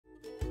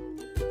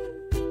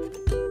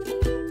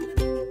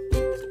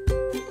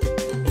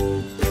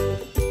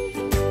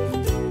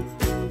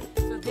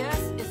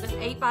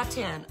by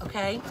 10,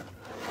 okay?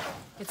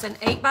 It's an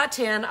 8 by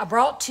 10. I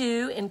brought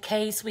 2 in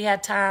case we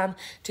had time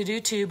to do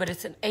 2, but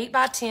it's an 8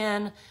 by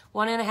 10,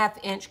 1.5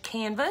 inch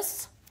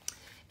canvas.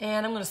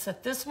 And I'm gonna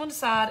set this one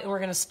aside and we're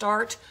gonna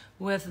start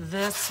with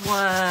this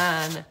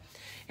one.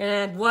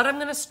 And what I'm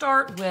gonna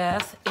start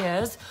with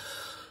is,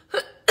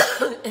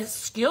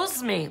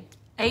 excuse me,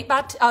 8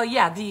 by, oh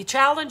yeah, the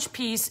challenge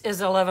piece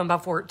is 11 by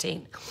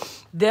 14.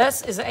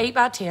 This is 8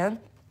 by 10.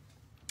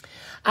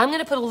 I'm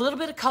gonna put a little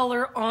bit of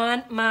color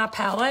on my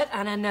palette,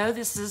 and I know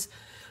this is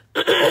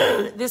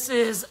this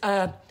is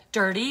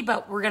dirty,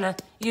 but we're gonna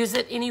use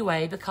it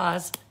anyway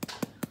because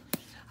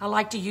I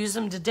like to use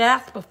them to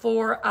death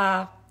before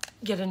I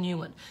get a new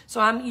one. So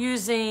I'm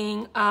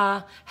using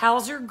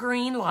Hauser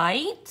Green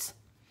Light.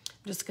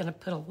 I'm just gonna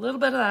put a little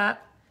bit of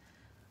that,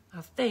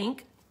 I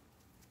think,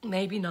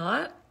 maybe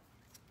not,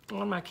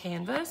 on my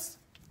canvas.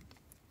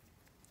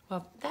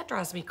 Well, that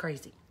drives me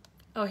crazy.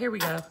 Oh, here we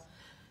go.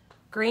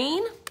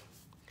 Green,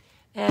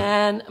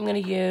 and I'm gonna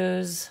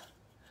use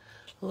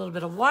a little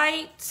bit of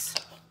white.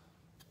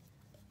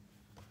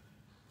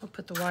 I'll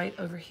put the white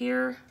over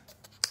here.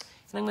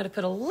 And I'm gonna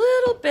put a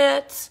little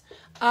bit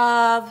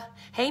of,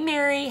 hey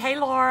Mary, hey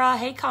Laura,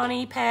 hey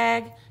Connie,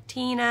 Peg,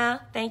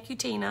 Tina, thank you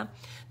Tina.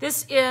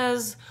 This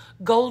is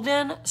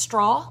Golden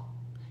Straw,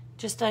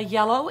 just a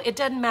yellow. It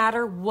doesn't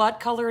matter what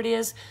color it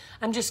is.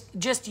 I'm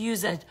just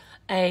use a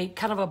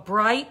kind of a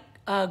bright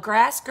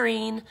grass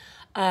green,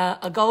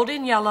 a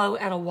golden yellow,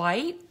 and a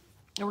white.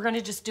 And we're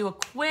gonna just do a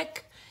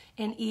quick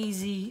and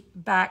easy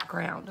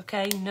background,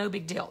 okay? No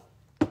big deal.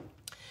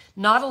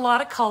 Not a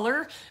lot of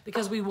color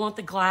because we want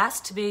the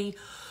glass to be,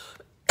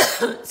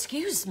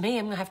 excuse me,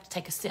 I'm gonna have to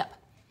take a sip.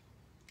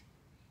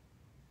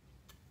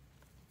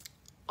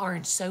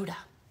 Orange soda,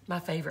 my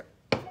favorite.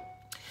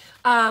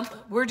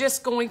 We're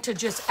just going to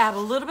just add a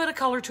little bit of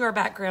color to our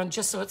background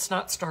just so it's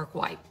not stark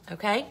white,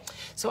 okay?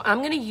 So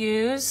I'm gonna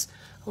use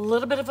a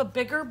little bit of a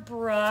bigger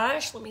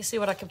brush. Let me see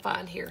what I can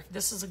find here.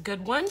 This is a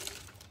good one.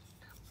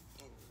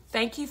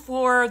 Thank you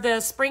for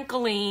the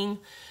sprinkling,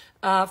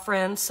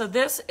 friends. So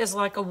this is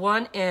like a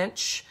 1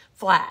 inch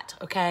flat,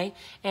 okay?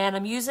 And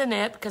I'm using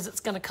it because it's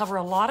gonna cover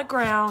a lot of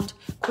ground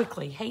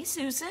quickly. Hey,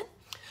 Susan.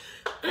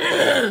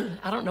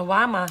 I don't know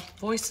why my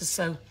voice is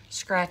so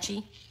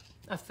scratchy.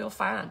 I feel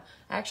fine.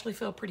 I actually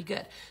feel pretty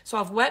good. So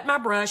I've wet my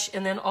brush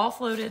and then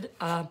offloaded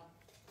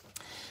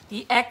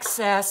the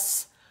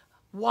excess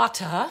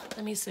water.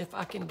 Let me see if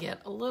I can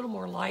get a little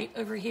more light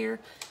over here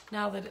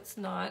now that it's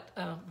not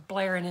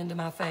blaring into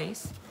my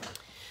face.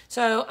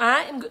 So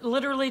I am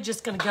literally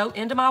just gonna go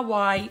into my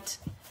white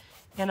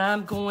and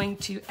I'm going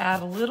to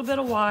add a little bit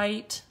of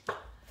white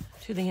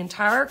to the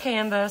entire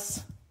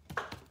canvas.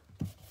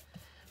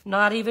 I'm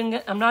not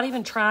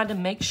even trying to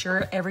make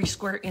sure every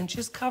square inch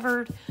is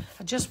covered.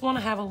 I just want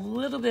to have a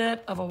little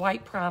bit of a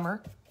white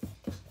primer.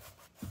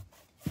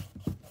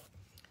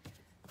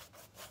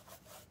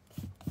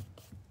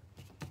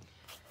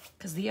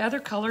 Because the other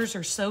colors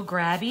are so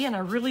grabby and I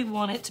really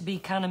want it to be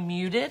kind of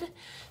muted.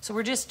 So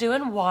we're just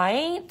doing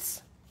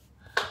white.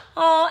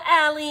 Oh,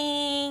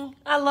 Allie,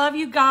 I love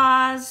you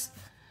guys.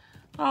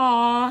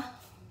 Aw,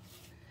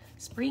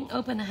 spring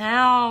open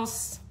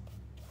house.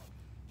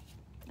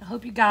 I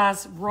hope you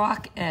guys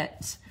rock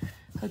it.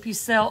 Hope you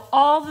sell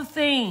all the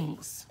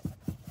things.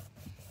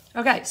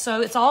 Okay,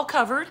 so it's all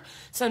covered.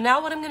 So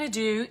now what I'm gonna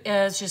do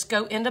is just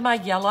go into my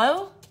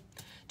yellow,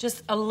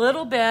 just a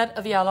little bit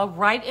of yellow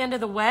right into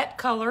the wet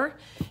color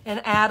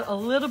and add a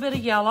little bit of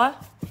yellow.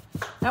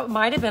 That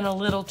might have been a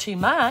little too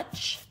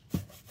much.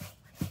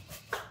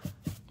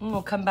 And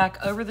we'll come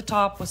back over the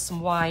top with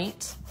some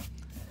white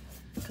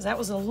because that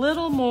was a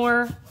little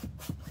more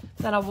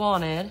than I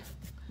wanted,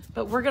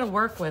 but we're gonna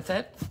work with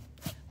it.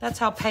 That's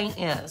how paint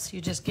is.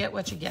 You just get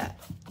what you get,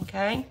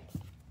 okay?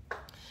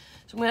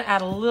 So I'm gonna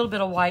add a little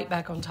bit of white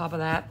back on top of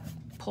that,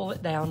 pull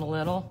it down a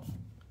little.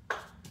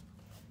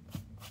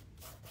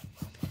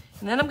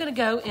 And then I'm gonna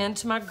go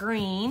into my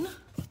green.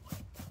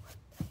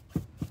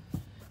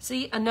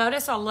 See, I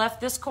notice I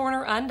left this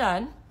corner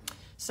undone.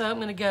 So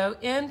I'm gonna go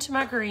into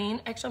my green.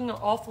 Actually, I'm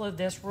gonna offload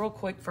this real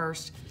quick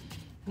first.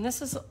 And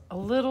this is a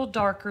little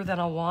darker than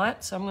I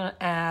want, so I'm gonna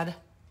add,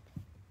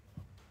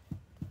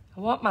 I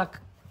want my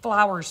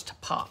flowers to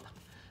pop.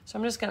 So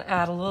I'm just gonna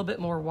add a little bit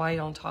more white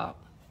on top.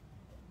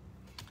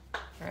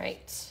 All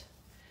right,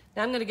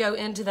 now I'm gonna go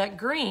into that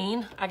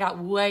green. I got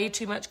way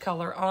too much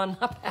color on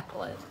my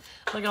palette.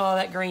 Look at all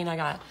that green I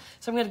got.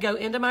 So I'm gonna go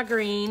into my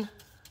green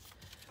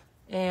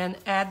and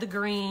add the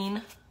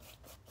green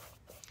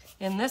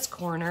in this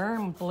corner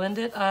and blend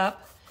it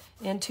up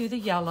into the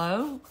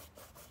yellow.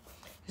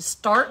 Just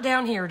start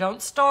down here,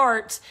 don't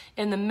start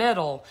in the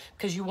middle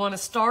because you wanna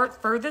start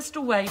furthest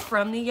away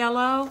from the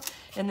yellow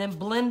and then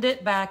blend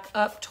it back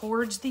up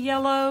towards the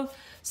yellow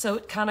so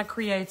it kind of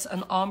creates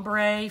an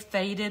ombre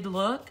faded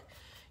look.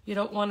 You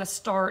don't wanna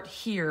start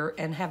here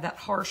and have that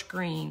harsh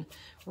green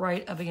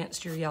right up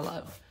against your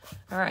yellow.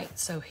 All right,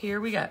 so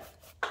here we go.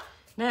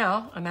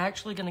 Now, I'm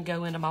actually gonna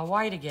go into my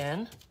white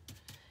again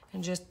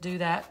and just do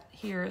that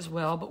here as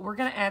well, but we're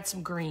gonna add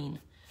some green.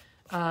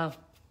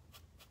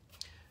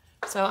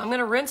 So I'm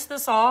gonna rinse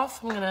this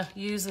off. I'm gonna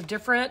use a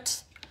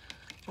different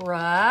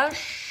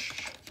brush.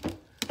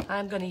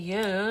 I'm gonna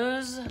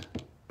use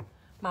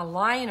my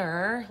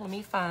liner. Let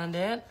me find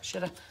it.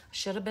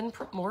 Should have been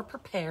more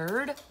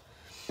prepared.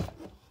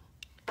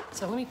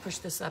 So let me push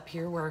this up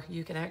here where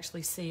you can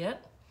actually see it.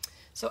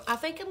 So I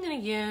think I'm gonna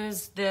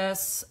use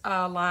this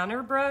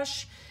liner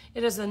brush.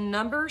 It is a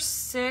number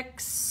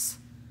 6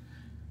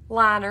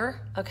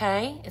 liner,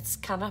 okay? It's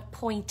kind of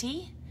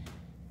pointy.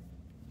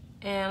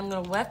 And I'm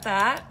gonna wet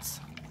that.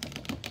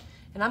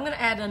 And I'm gonna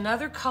add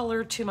another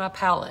color to my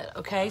palette,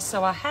 okay?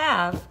 So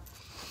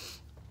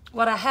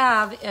what I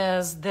have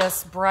is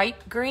this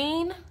bright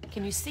green.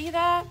 Can you see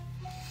that?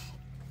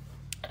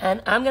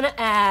 And I'm gonna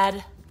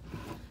add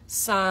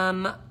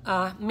some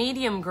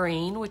medium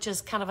green, which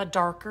is kind of a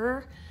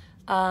darker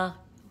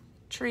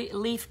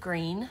leaf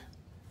green.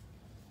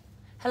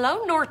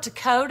 Hello, North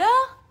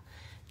Dakota.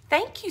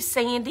 Thank you,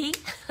 Sandy.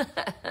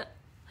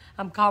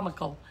 I'm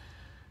comical.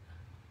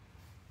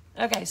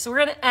 Okay, so we're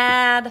gonna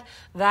add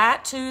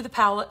that to the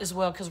palette as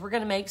well because we're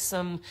gonna make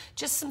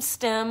just some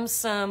stems,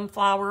 some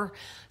flower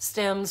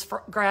stems,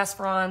 grass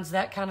fronds,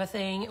 that kind of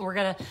thing.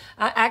 And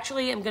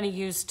I'm gonna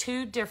use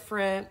 2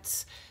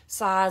 different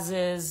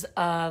sizes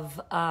of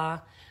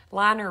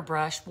liner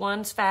brush.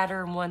 One's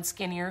fatter and one's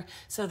skinnier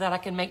so that I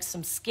can make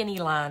some skinny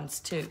lines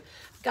too.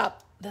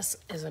 This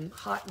is a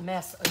hot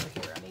mess over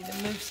here. I need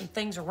to move some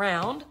things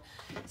around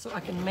so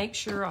I can make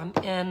sure I'm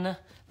in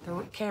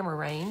the camera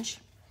range.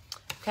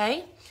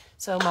 Okay,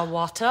 so my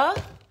water,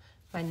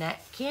 my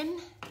napkin,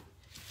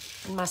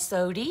 and my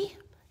sody.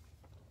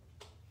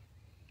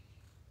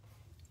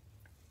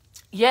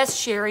 Yes,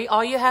 Sherry,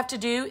 all you have to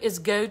do is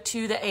go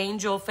to the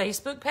Angel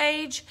Facebook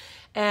page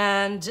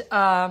and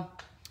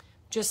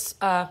just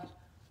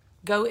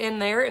go in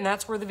there, and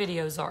that's where the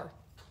videos are.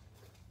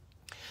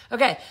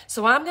 Okay,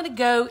 so I'm gonna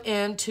go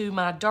into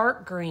my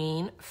dark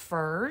green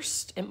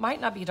first. It might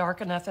not be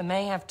dark enough. I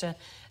may have to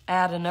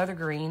add another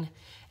green.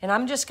 And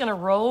I'm just gonna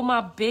roll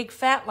my big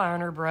fat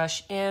liner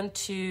brush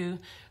into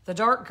the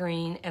dark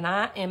green, and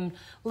I am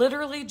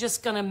literally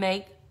just gonna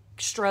make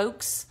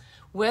strokes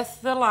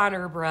with the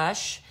liner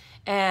brush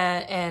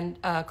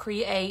and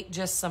create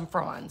just some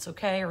fronds,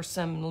 okay? Or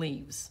some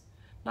leaves,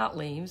 not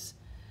leaves,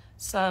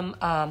 some,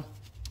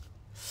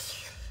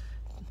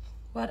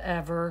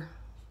 whatever,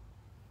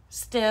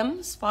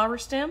 stems, flower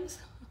stems.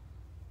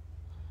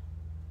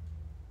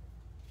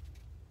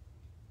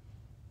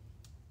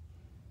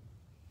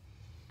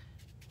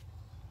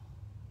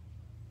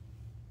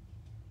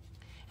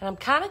 And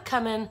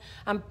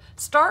I'm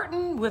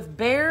starting with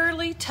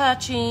barely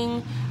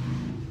touching.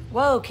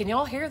 Whoa, can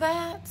y'all hear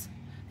that?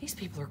 These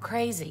people are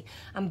crazy.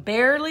 I'm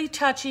barely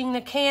touching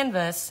the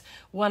canvas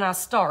when I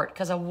start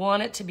because I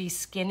want it to be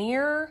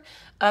skinnier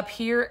up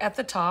here at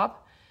the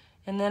top.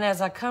 And then as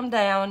I come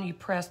down, you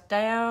press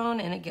down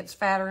and it gets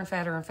fatter and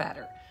fatter and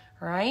fatter,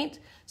 all right?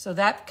 So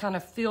that kind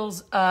of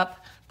fills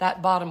up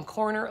that bottom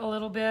corner a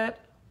little bit.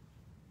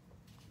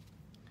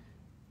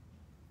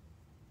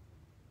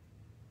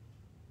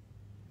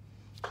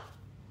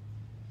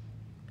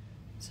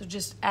 So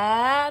just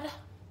add.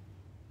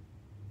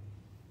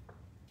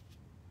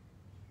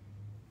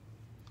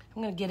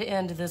 I'm gonna get it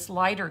into this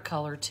lighter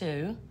color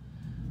too.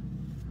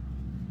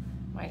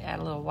 Might add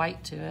a little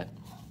white to it.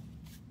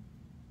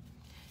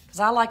 Because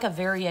I like a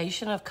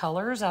variation of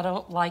colors. I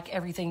don't like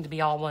everything to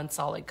be all one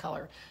solid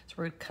color. So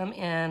we're gonna come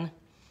in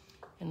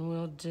and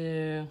we'll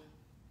do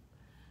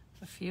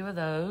a few of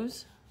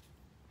those.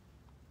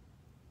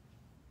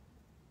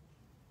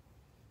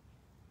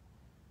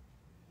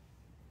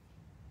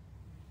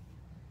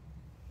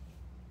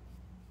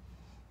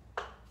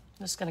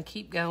 I'm just gonna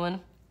keep going.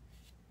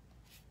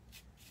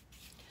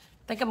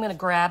 I think I'm gonna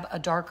grab a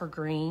darker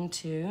green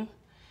too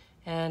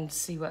and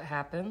see what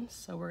happens.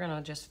 So we're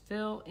gonna just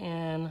fill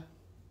in.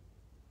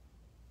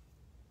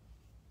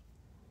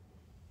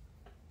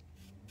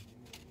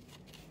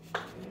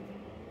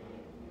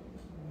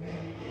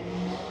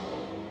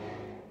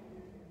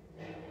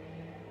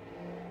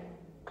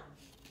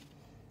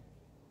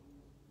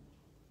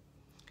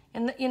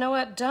 And you know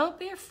what? Don't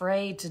be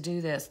afraid to do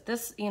this.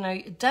 This,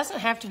 it doesn't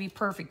have to be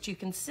perfect. You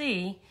can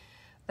see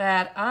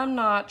that I'm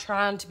not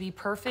trying to be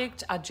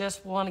perfect. I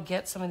just want to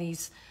get some of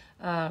these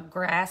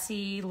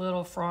grassy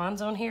little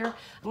fronds on here.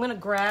 I'm going to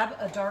grab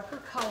a darker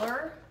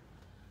color.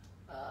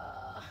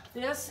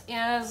 This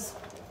is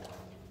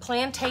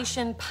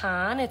Plantation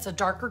Pine. It's a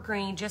darker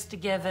green just to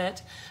give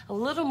it a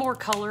little more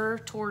color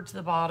towards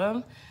the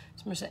bottom.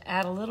 So I'm just going to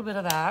add a little bit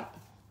of that.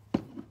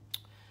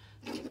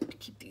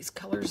 Keep these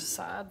colors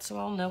aside so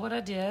I'll know what I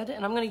did.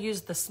 And I'm going to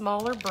use the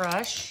smaller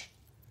brush.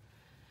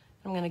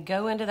 I'm going to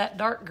go into that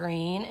dark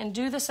green and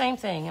do the same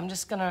thing. I'm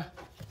just going to,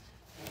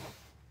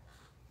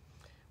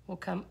 we'll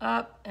come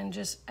up and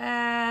just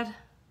add.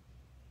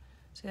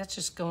 See, that's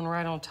just going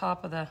right on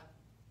top of the,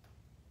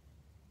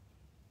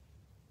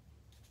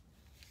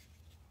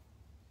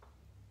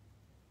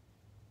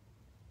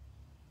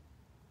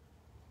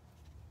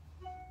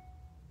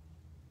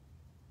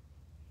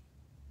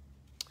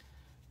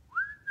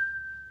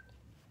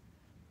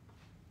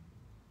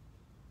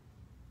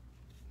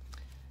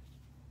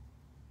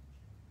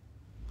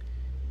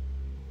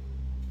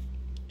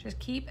 Just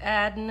keep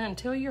adding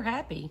until you're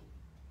happy.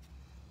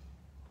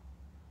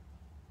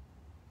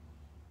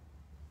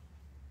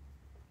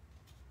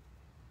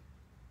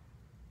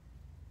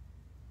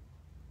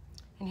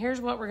 And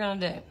here's what we're going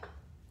to do.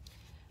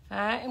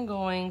 I am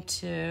going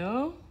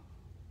to,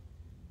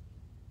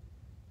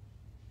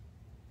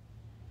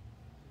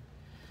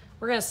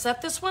 we're going to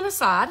set this one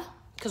aside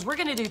because we're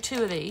going to do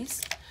 2 of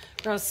these.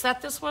 We're going to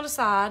set this one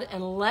aside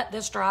and let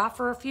this dry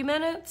for a few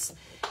minutes.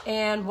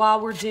 And while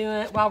we're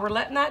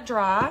letting that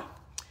dry,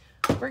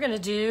 we're going to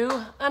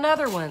do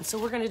another one. So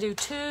we're going to do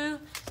 2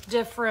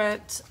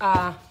 different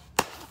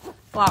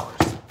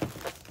flowers.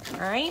 All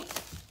right.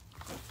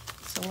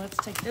 So let's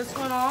take this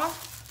one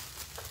off.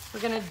 We're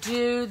going to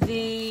do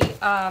the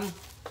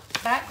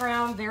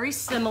background very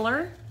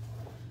similar,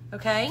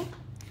 okay?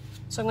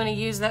 So I'm going to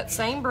use that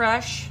same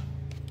brush.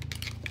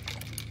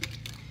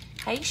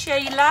 Hey,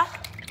 Sheila.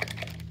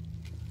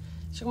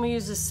 So I'm going to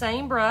use the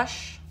same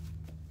brush.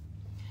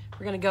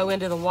 We're going to go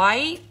into the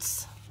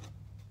whites.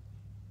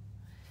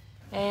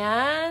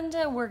 And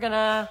we're going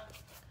to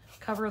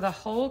cover the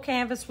whole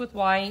canvas with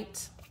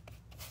white.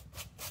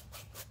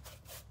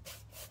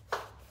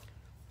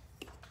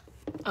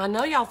 I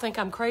know y'all think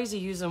I'm crazy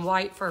using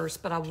white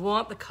first, but I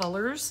want the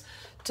colors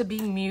to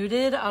be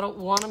muted. I don't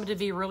want them to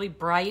be really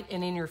bright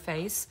and in your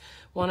face.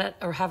 Want it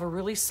or have a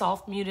really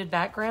soft muted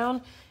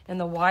background, and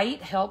the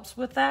white helps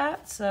with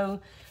that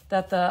so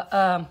that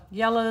the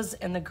yellows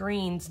and the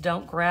greens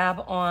don't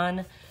grab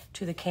on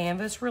to the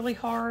canvas really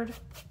hard.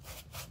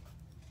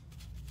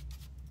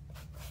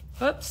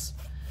 Oops,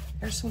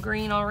 there's some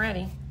green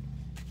already.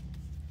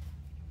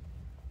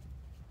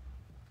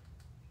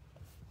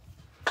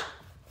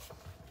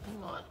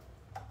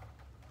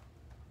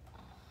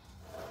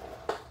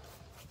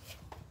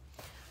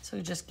 So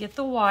just get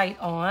the white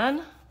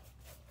on.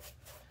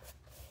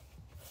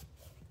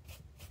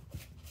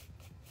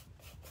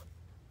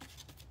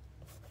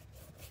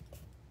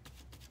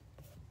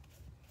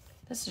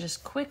 This is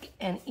just quick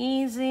and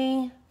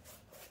easy.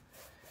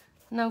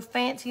 No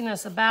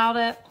fanciness about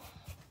it.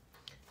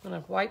 I'm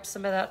gonna wipe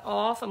some of that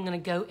off. I'm gonna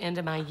go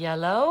into my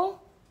yellow.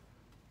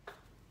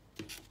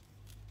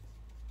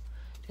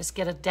 Just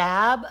get a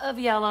dab of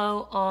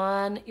yellow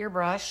on your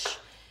brush.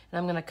 And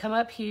I'm gonna come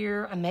up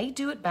here. I may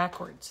do it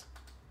backwards,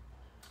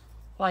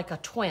 like a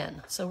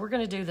twin. So we're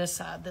gonna do this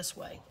side this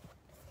way.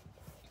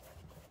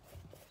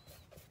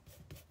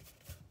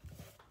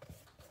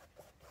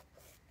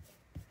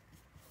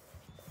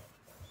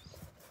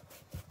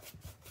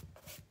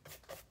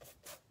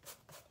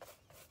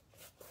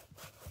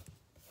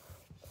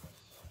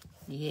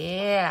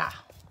 Yeah.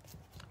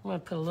 I'm gonna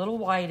put a little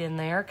white in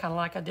there, kind of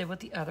like I did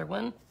with the other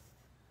one.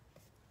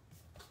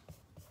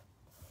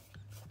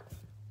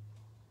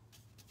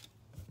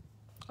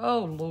 Oh,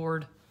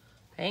 Lord.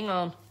 Hang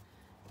on.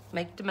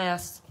 Make the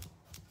mess.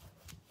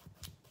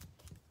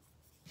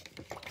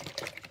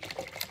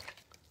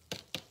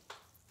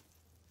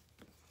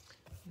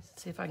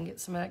 Let's see if I can get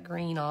some of that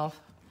green off.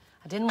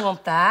 I didn't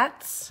want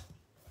that.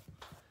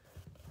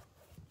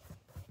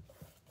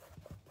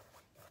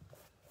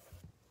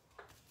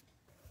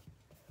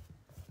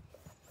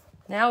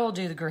 Now we'll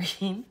do the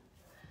green.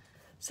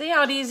 See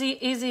how easy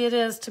it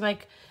is to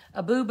make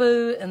a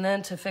boo-boo and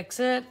then to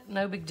fix it?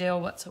 No big deal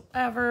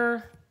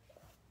whatsoever.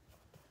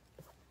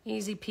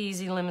 Easy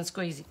peasy, lemon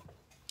squeezy.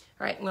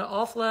 All right, I'm gonna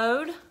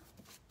offload.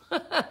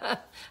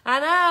 I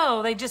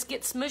know, they just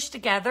get smushed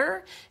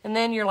together and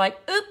then you're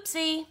like,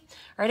 oopsie. All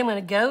right, I'm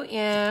gonna go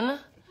in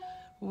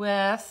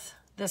with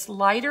this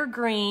lighter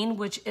green,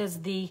 which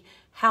is the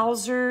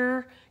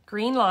Hauser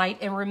green light.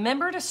 And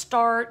remember to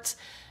start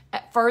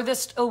at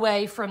furthest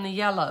away from the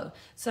yellow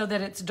so that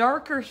it's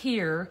darker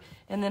here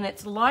and then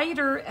it's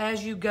lighter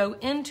as you go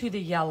into the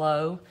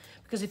yellow,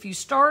 because if you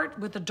start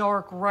with the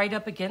dark right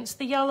up against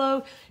the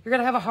yellow, you're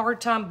gonna have a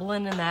hard time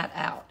blending that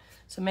out.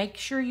 So make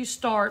sure you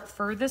start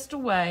furthest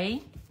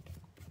away.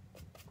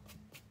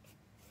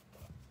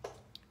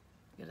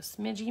 Get a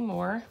smidgy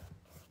more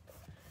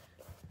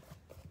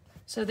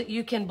so that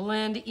you can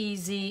blend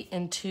easy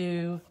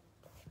into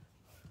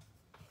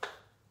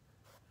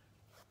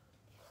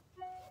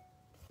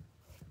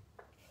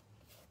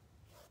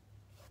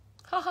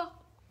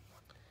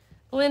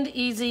blend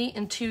easy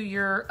into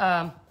your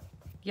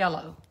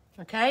yellow,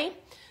 okay?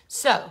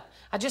 So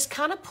I just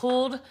kind of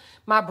pulled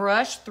my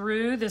brush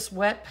through this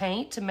wet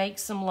paint to make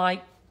some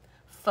like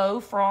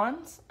faux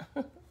fronds.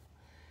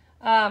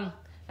 And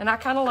I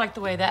kind of like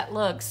the way that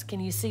looks. Can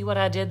you see what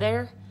I did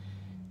there?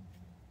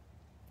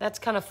 That's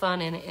kind of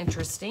fun and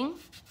interesting.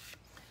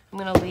 I'm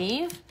gonna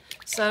leave.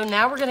 So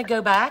now we're gonna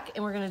go back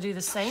and we're gonna do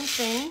the same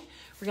thing.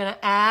 We're gonna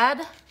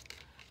add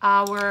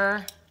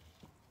our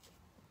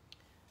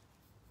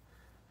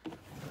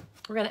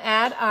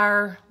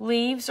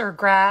leaves or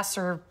grass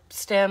or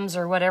stems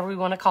or whatever we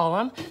want to call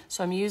them.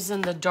 So I'm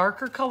using the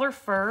darker color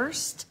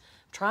first.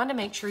 I'm trying to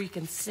make sure you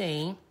can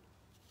see.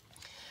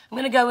 I'm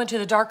going to go into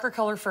the darker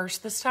color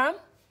first this time.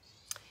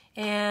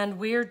 And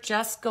we're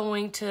just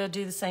going to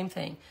do the same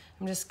thing.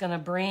 I'm just going to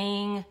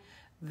bring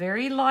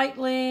very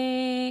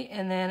lightly,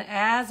 and then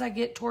as I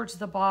get towards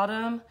the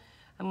bottom,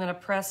 I'm gonna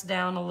press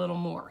down a little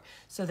more.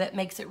 So that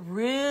makes it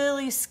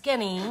really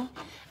skinny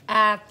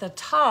at the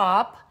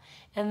top,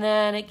 and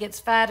then it gets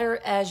fatter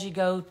as you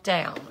go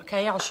down.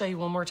 Okay, I'll show you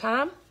one more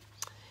time.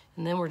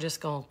 And then we're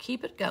just gonna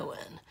keep it going.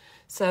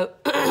 So,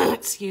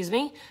 excuse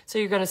me. So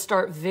you're gonna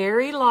start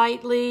very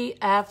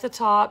lightly at the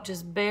top,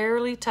 just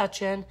barely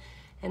touching.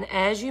 And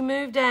as you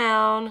move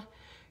down,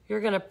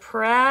 you're gonna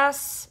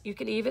press. You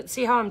can even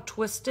see how I'm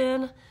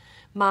twisting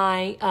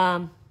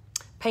my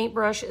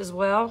paintbrush as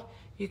well.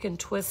 You can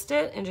twist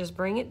it and just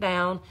bring it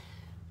down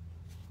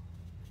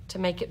to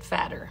make it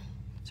fatter.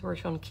 So we're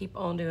gonna keep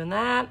on doing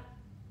that.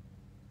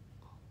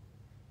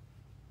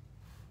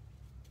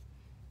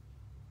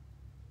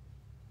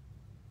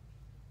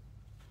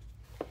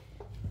 I'm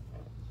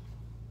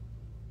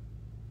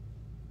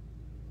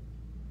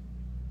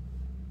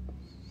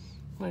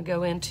gonna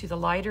go into the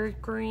lighter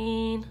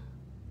green.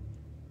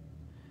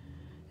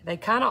 They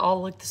kind of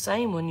all look the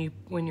same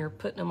when you're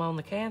putting them on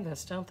the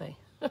canvas, don't they?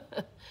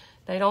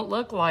 They don't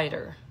look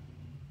lighter.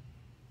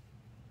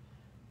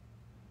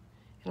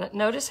 And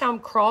notice how I'm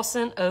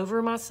crossing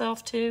over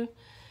myself too.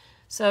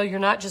 So you're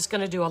not just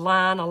gonna do a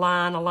line, a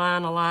line, a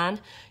line, a line.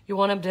 You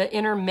want them to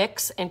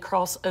intermix and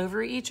cross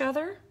over each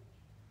other.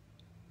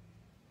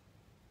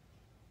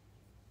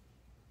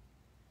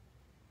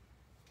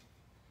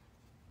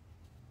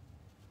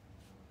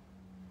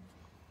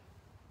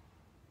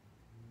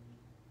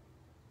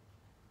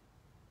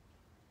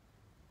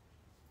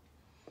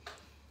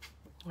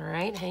 All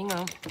right, hang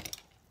on.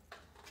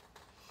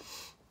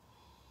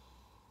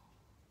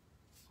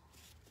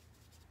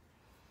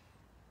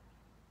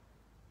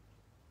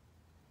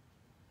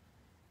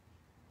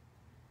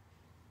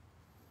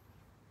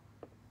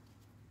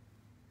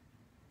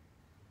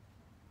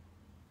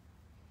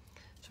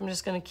 So I'm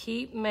just going to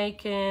keep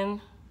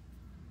making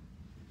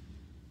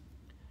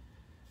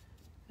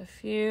a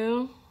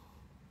few.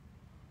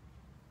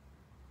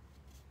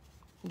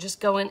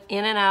 Just going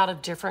in and out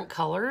of different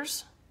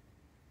colors.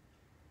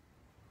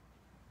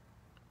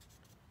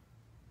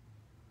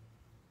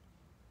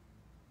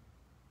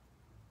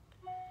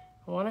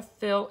 I want to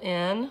fill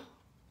in.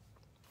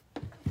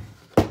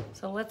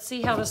 So let's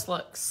see how this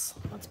looks.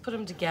 Let's put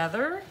them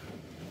together.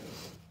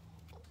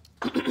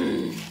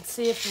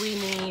 See if we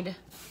need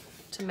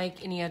to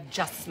make any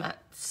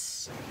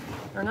adjustments.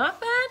 They're not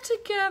bad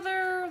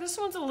together. This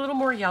one's a little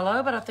more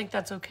yellow, but I think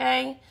that's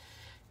okay.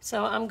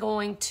 So I'm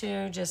going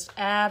to just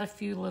add a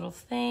few little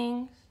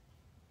things.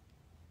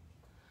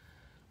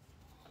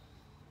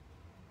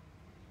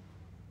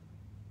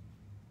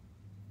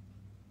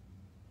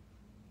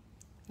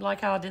 You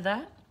like how I did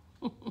that?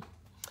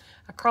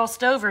 I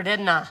crossed over,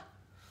 didn't I? I'm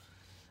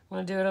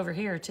gonna do it over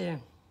here too.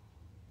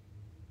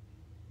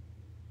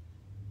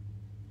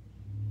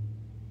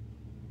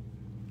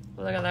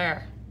 Look at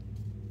there.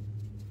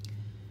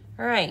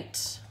 All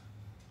right,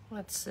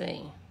 let's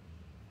see.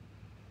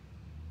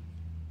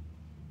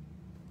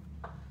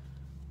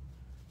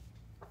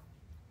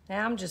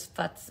 Now I'm just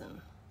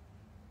futzing.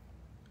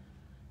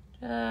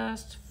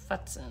 Just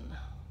futzing.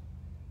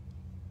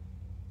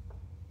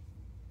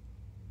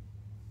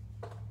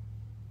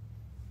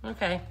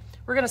 Okay,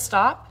 we're gonna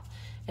stop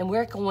and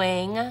we're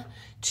going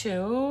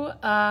to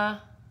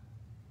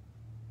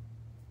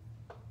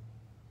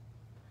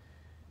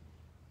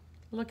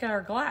look at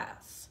our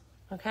glass.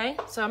 Okay,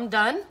 so I'm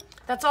done.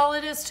 That's all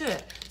it is to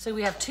it. So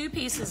we have two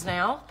pieces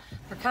now.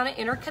 They're kind of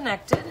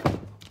interconnected.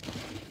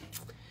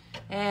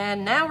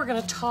 And now we're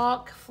gonna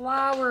talk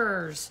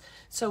flowers.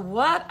 So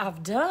what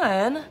I've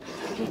done,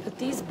 let me put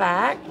these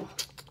back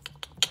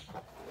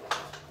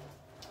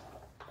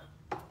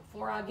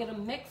before I get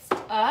them mixed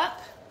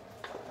up.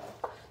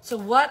 So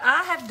what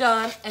I have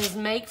done is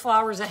make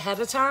flowers ahead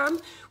of time.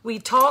 We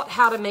taught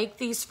how to make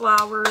these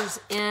flowers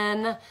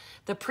in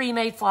the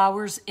pre-made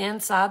flowers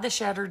inside the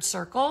Shattered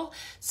Circle.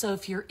 So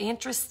if you're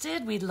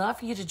interested, we'd love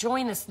for you to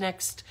join us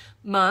next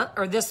month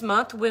or this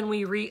month when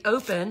we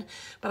reopen.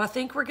 But I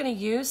think we're going to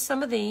use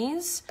some of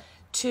these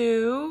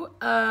to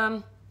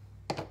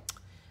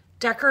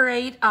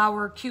decorate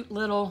our cute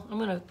little, I'm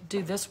going to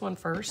do this one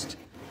first.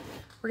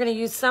 We're going to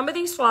use some of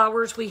these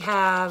flowers. We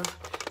have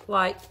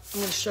like,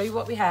 I'm going to show you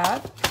what we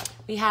have.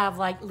 We have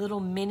like little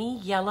mini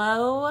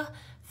yellow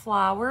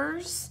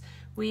flowers.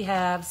 We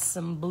have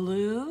some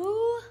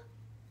blue.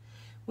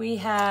 We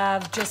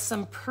have just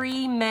some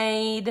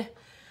pre-made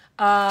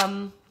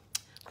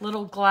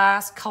little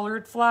glass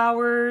colored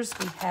flowers.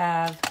 We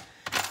have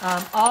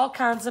all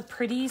kinds of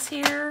pretties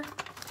here.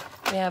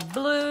 We have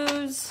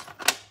blues.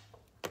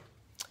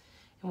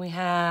 And we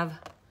have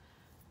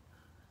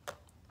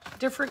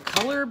different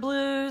color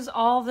blues,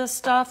 all this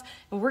stuff.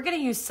 And we're gonna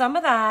use some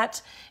of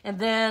that. And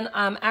then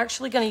I'm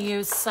actually gonna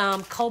use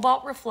some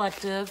cobalt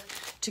reflective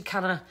to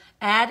kind of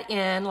add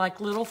in like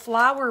little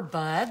flower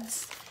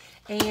buds.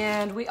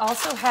 And we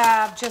also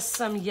have just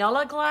some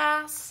yellow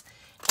glass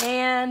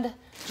and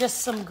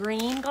just some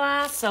green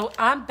glass. So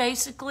I'm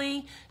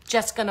basically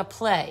just gonna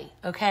play,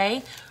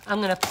 okay?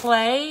 I'm gonna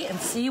play and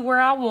see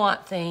where I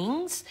want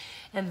things,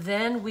 and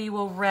then we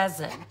will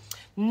resin.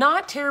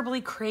 not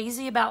terribly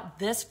crazy about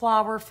this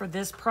flower for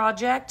this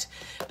project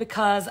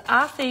because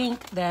I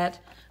think that,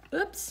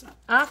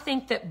 I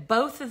think that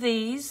both of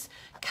these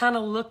kind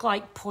of look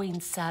like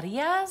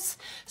poinsettias.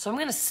 So I'm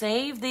going to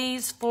save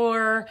these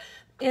for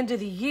end of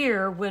the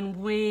year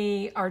when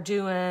we are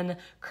doing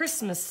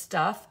Christmas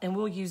stuff, and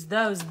we'll use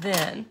those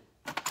then.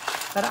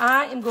 But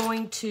I am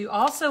going to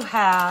also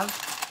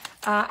have,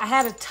 I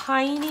had a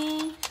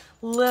tiny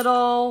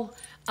little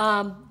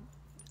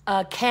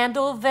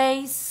candle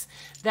vase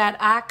that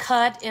I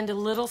cut into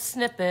little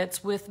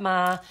snippets with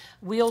my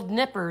wheeled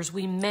nippers.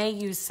 We may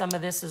use some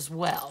of this as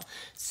well.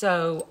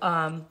 So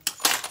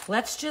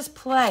let's just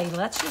play.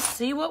 Let's just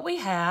see what we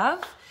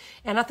have.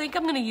 And I think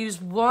I'm going to use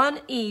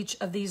one each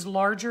of these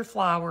larger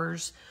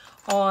flowers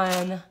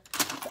on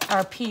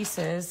our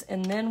pieces.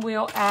 And then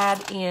we'll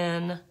add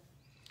in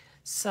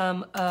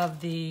some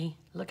of the,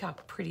 look how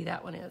pretty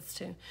that one is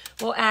too.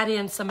 We'll add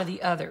in some of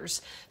the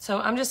others. So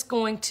I'm just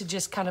going to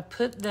just kind of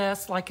put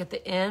this like at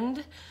the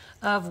end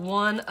of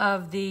one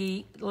of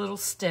the little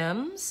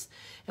stems.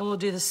 And we'll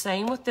do the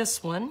same with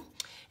this one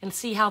and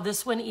see how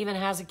this one even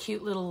has a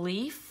cute little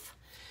leaf.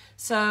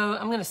 So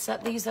I'm going to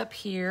set these up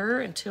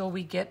here until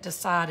we get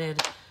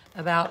decided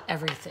about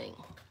everything.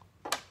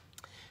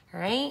 All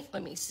right,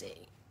 let me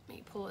see. Let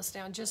me pull this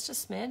down just a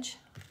smidge.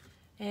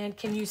 And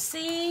can you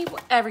see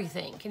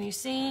everything? Can you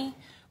see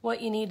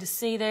what you need to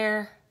see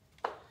there?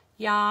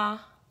 Yeah.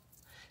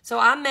 So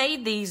I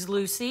made these,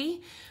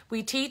 Lucy.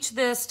 We teach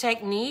this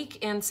technique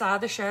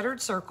inside the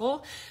Shattered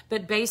Circle,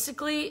 but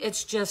basically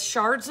it's just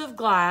shards of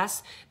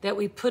glass that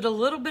we put a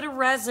little bit of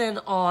resin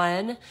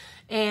on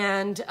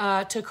and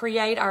to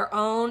create our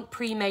own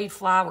pre-made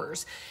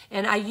flowers.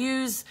 And I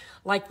use,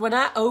 like when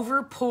I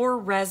over pour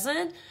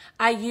resin,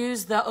 I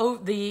use the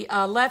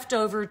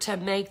leftover to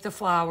make the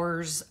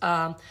flowers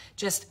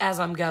just as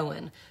I'm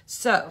going.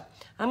 So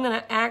I'm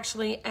gonna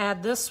actually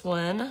add this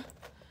one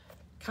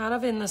kind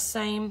of in the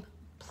same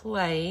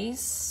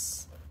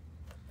place.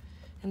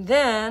 And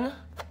then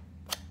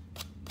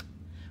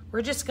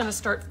we're just gonna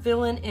start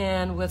filling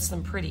in with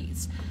some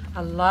pretties.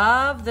 I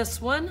love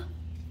this one.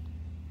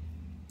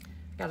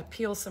 Got to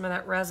peel some of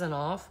that resin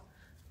off.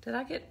 Did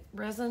I get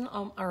resin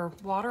on, or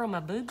water on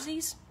my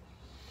boobsies?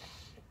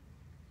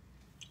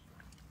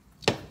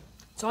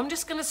 So I'm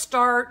just gonna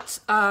start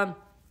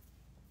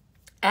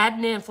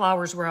adding in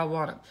flowers where I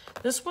want them.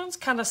 This one's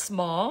kind of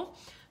small,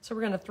 so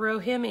we're gonna throw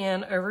him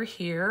in over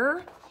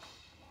here.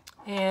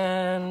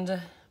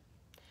 And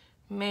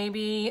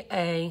maybe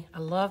I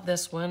love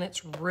this one.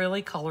 It's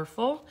really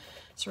colorful.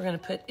 So we're gonna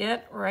put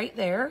it right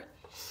there.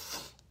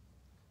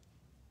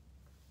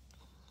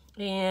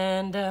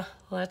 And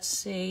let's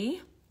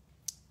see.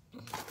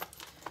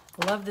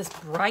 I love this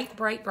bright,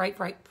 bright, bright,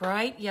 bright,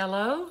 bright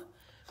yellow.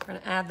 We're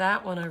gonna add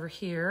that one over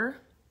here.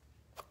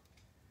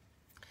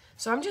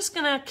 So I'm just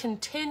gonna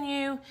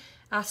continue,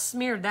 I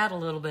smeared that a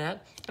little bit.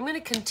 I'm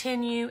gonna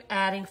continue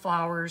adding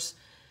flowers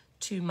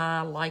to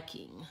my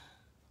liking.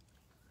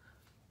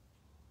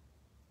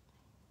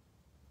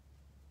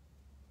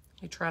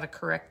 You try to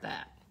correct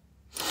that.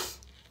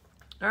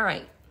 All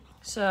right,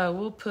 so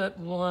we'll put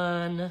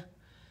one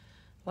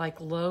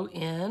like low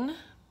in,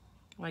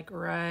 like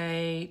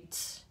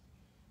right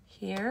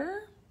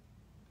here.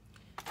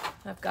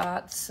 I've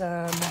got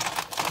some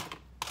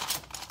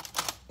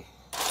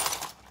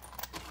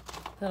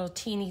little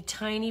teeny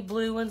tiny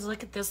blue ones.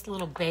 Look at this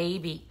little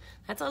baby.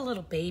 That's a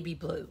little baby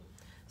blue.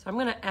 So I'm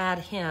gonna add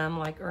him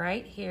like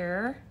right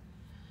here.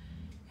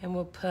 And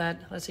we'll put,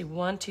 let's see,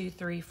 1, 2,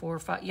 3, 4,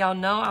 5. Y'all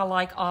know I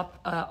like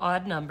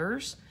odd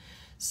numbers.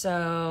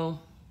 So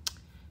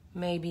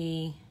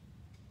maybe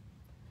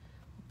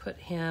put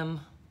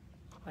him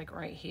like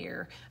right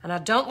here. And I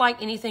don't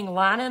like anything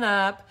lining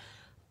up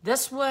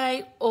this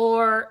way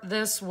or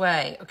this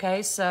way,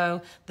 okay?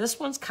 So this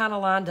one's kind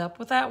of lined up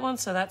with that one,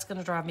 so that's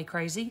gonna drive me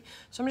crazy.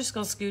 So I'm just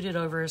gonna scoot it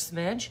over a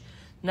smidge.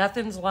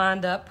 Nothing's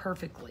lined up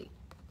perfectly.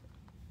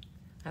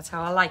 That's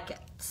how I like it.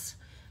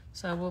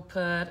 So we'll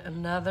put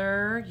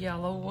another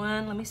yellow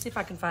one. Let me see if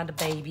I can find a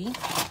baby.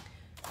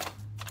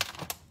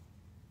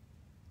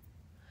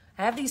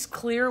 I have these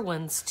clear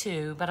ones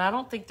too, but I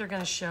don't think they're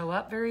gonna show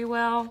up very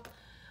well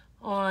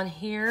on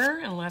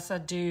here unless I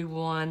do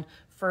one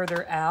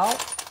further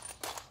out.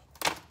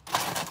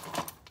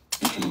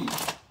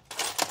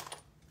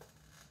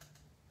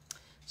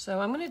 So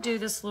I'm gonna do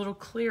this little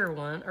clear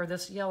one, or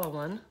this yellow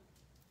one,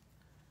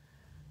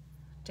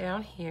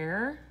 down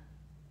here.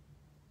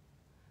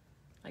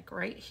 Like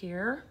right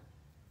here.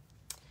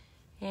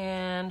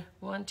 And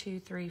 1, 2,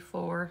 3,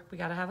 4. We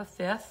gotta have a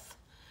fifth.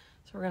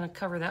 So we're gonna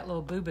cover that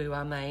little boo-boo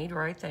I made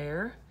right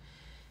there.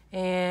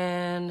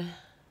 And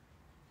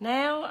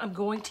now I'm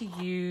going to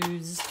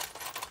use,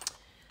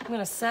 I'm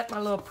gonna set my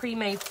little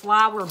pre-made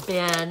flower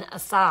bin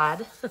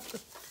aside.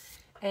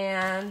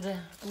 And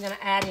I'm gonna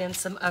add in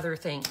some other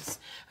things,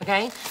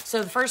 okay?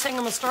 So the first thing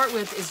I'm gonna start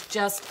with is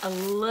just a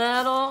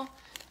little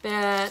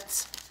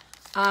bit,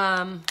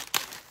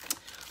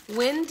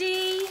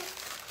 Wendy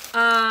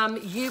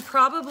you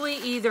probably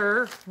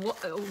either,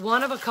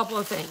 one of a couple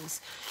of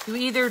things. You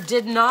either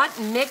did not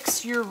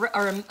mix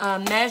or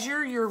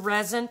measure your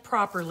resin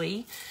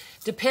properly.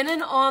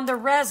 Depending on the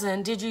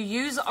resin, did you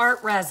use art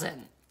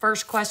resin?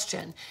 First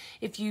question.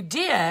 If you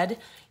did,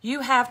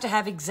 you have to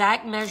have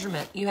exact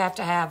measurement. You have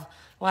to have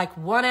like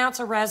 1 ounce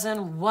of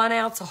resin, 1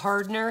 ounce of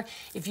hardener.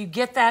 If you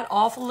get that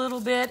off a little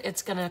bit,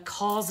 it's gonna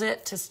cause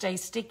it to stay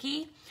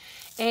sticky.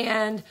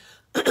 And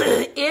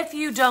if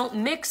you don't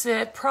mix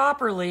it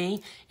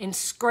properly and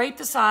scrape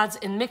the sides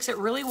and mix it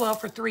really well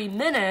for 3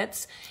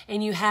 minutes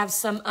and you have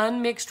some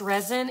unmixed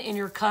resin in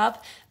your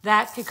cup,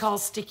 that could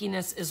cause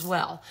stickiness as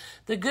well.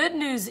 The good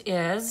news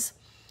is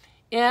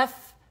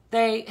if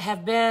they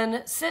have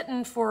been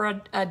sitting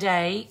for a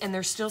day and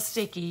they're still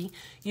sticky,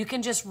 you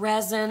can just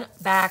resin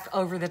back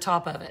over the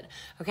top of it.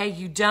 Okay,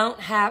 you don't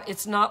have,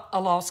 it's not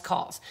a lost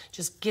cause.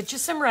 Just get you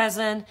some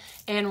resin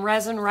and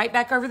resin right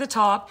back over the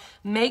top.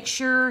 Make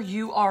sure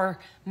you are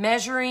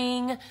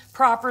measuring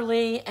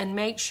properly and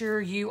make sure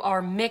you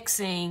are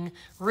mixing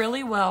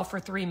really well for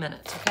 3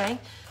 minutes, okay?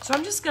 So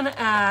I'm just gonna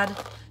add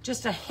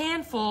just a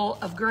handful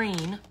of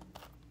green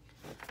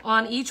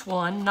on each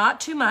one,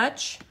 not too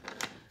much.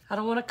 I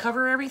don't want to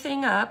cover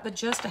everything up, but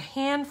just a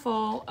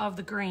handful of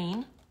the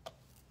green.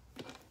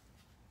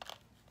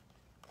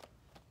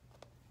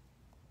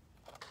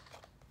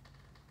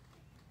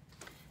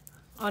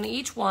 On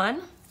each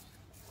one.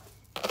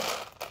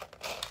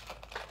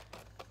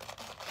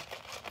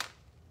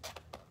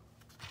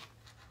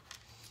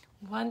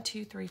 One,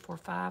 two, three, four,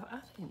 five. I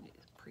think I need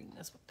to bring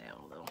this one down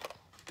a little.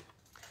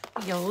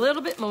 Get a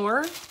little bit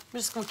more. I'm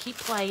just going to keep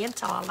playing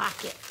until I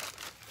like it.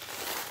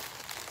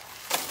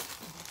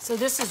 So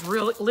this is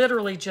really,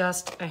 literally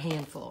just a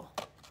handful.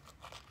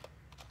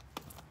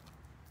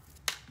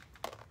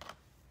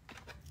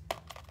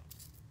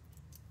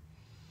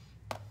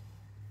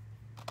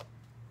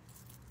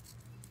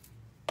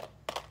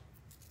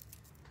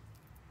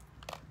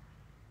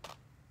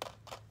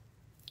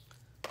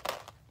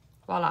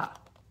 Voila.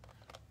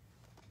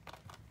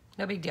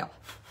 No big deal.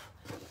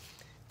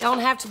 Don't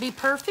have to be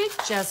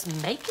perfect, just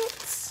make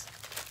it.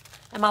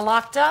 Am I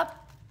locked up?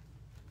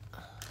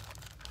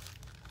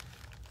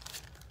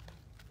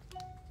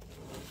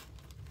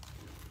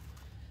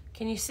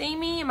 Can you see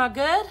me? Am I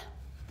good?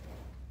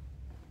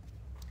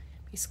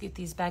 Let's get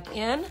these back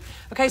in.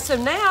 Okay, so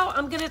now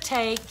I'm gonna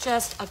take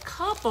just a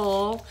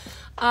couple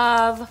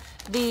of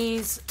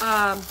these.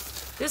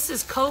 This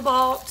is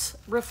cobalt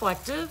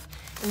reflective.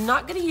 I'm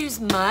not gonna use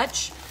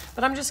much,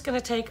 but I'm just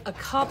gonna take a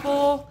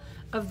couple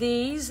of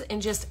these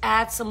and just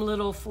add some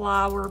little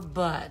flower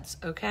buds,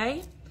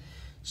 okay?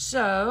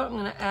 So I'm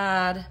gonna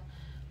add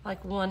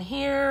like one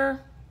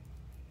here,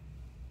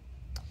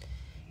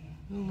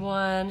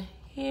 one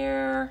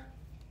here.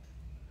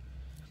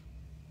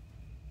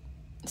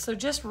 So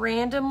just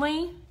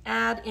randomly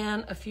add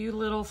in a few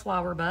little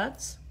flower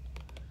buds.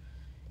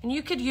 And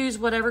you could use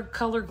whatever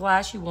color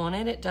glass you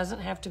wanted. It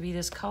doesn't have to be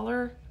this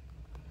color.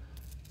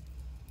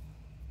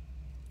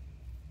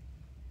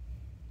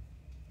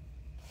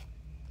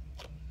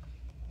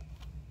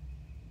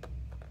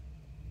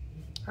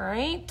 All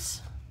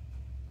right.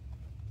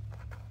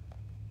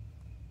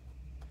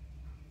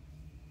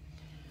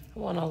 I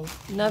want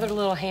another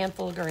little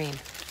handful of green.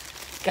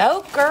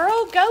 Go,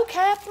 girl, go,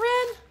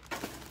 Catherine.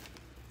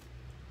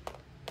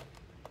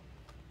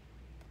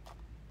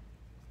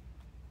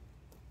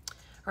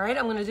 All right,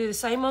 I'm gonna do the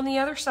same on the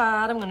other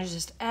side. I'm gonna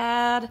just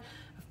add a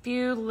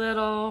few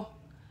little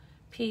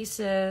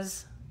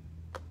pieces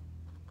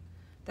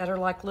that are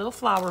like little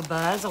flower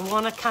buds. I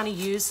wanna kind of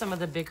use some of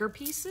the bigger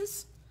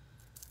pieces.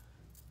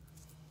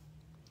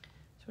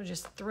 So we'll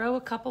just throw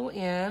a couple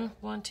in.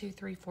 1, 2,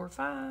 3, 4,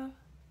 5.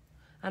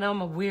 I know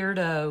I'm a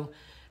weirdo.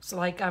 It's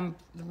like I'm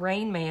the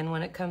Rain Man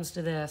when it comes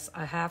to this.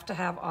 I have to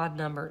have odd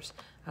numbers.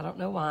 I don't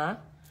know why.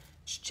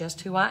 It's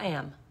just who I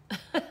am.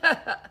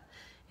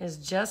 It's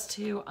just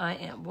who I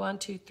am. 1,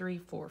 2, 3,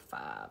 4,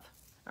 5.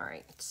 All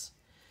right. I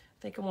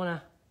think I'm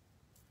gonna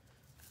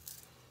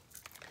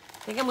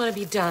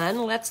be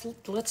done.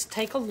 Let's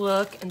take a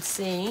look and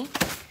see.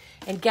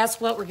 And guess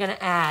what we're gonna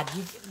add?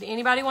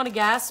 Anybody want to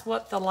guess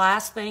what the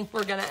last thing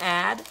we're gonna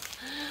add?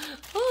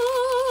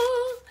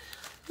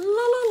 La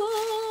la la.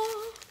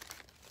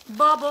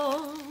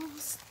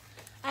 Bubbles.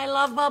 I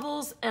love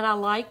bubbles and I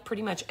like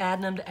pretty much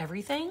adding them to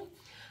everything.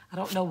 I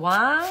don't know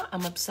why.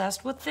 I'm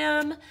obsessed with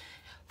them.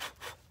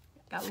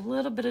 Got a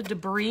little bit of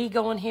debris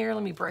going here.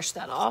 Let me brush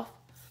that off.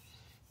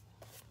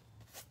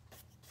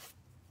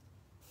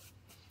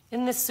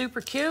 Isn't this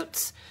super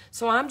cute?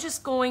 So I'm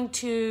just going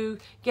to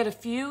get a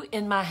few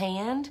in my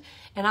hand,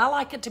 and I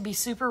like it to be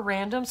super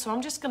random, so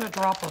I'm just gonna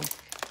drop them.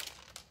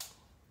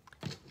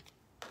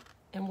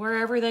 And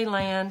wherever they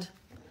land,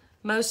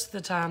 most of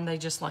the time they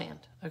just land,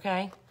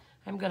 okay?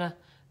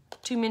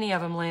 Too many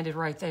of them landed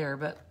right there,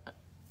 but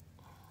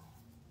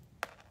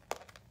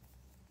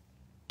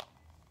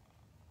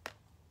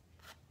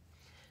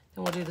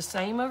then we'll do the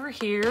same over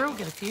here. We'll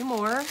get a few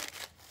more.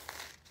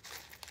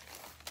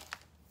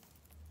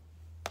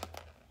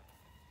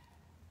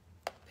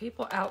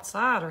 People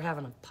outside are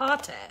having a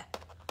party.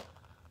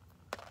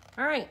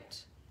 All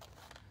right.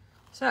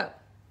 So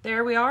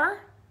there we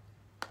are.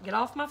 Get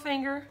off my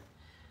finger.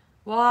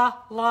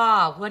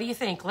 Voila. What do you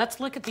think? Let's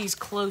look at these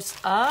close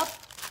up.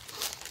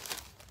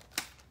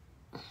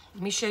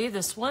 Let me show you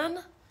this one.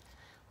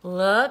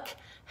 Look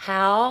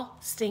how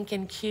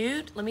stinking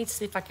cute. Let me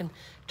see if I can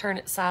turn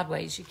it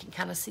sideways. You can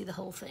kind of see the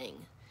whole thing.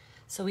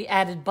 So we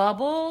added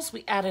bubbles.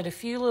 We added a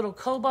few little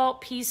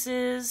cobalt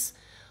pieces.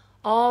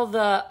 All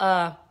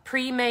the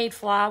pre-made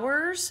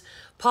flowers.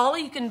 Paula,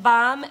 you can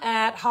buy them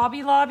at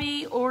Hobby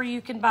Lobby or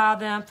you can buy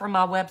them from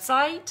my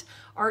website,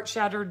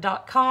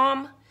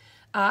 artshattered.com.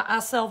 I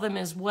sell them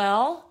as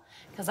well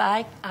because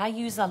I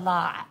use a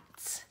lot.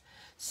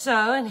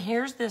 So, and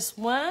here's this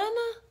one.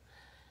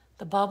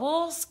 The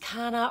bubbles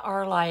kind of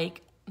are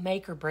like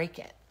make or break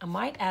it. I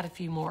might add a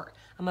few more.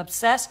 I'm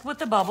obsessed with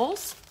the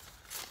bubbles.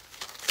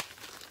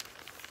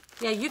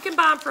 Yeah, you can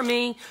buy them from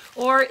me,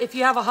 or if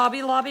you have a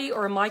Hobby Lobby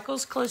or a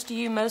Michael's close to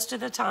you, most of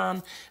the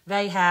time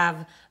they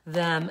have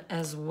them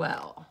as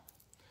well.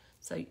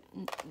 So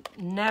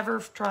never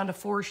trying to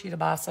force you to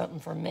buy something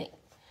from me.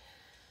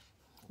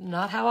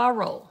 Not how I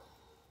roll.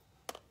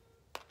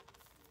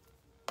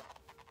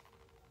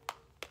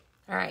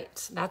 All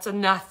right, that's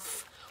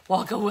enough.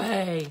 Walk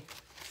away.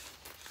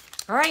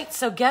 All right,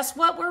 so guess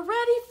what we're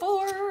ready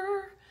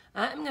for?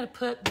 I'm going to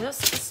put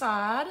this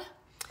aside,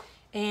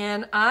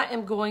 and I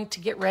am going to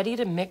get ready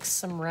to mix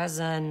some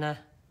resin.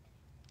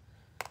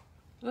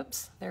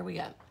 Whoops, there we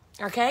go.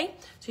 Okay,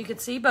 so you can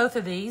see both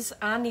of these.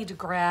 I need to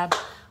grab,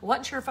 I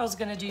wasn't sure if I was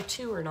going to do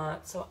two or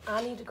not, so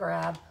I need to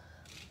grab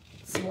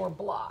some more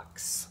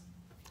blocks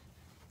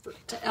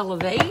to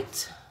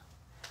elevate,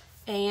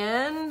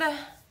 and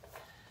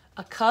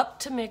a cup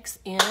to mix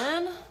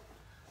in,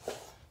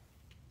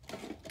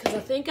 because I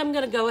think I'm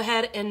going to go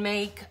ahead and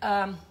make,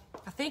 I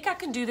think I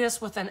can do this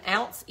with 1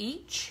 ounce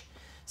each.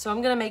 So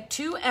I'm going to make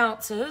 2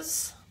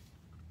 ounces.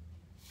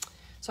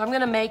 So I'm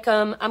going to make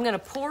them, I'm going to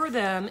pour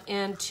them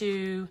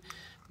into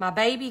my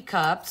baby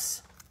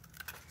cups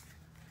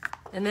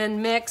and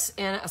then mix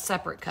in a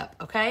separate cup,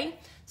 okay?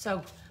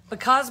 So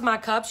because my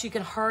cups, you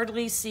can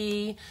hardly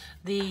see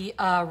the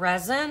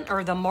resin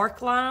or the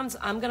mark lines,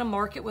 I'm going to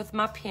mark it with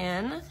my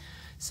pen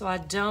so I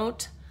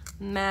don't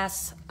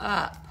mess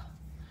up.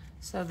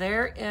 So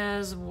there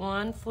is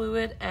 1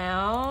 fluid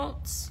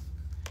ounce,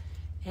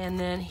 and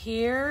then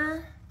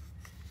here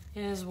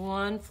is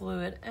 1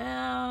 fluid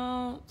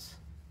ounce.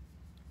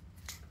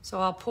 So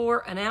I'll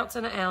pour 1 ounce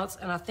and 1 ounce,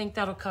 and I think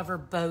that'll cover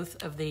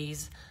both of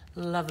these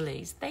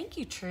lovelies. Thank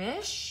you,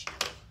 Trish.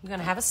 I'm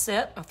gonna have a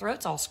sip. My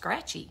throat's all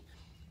scratchy.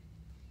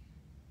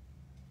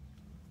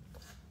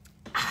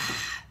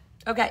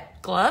 Okay,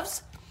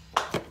 gloves.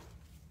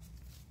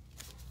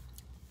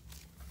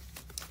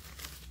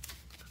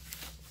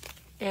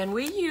 And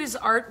we use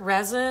art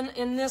resin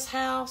in this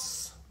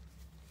house.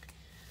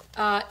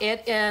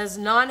 It is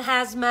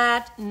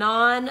non-hazmat,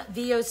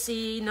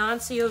 non-VOC,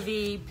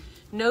 non-COV,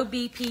 no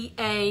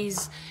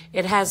BPAs.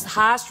 It has the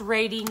highest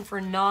rating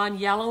for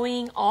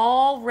non-yellowing.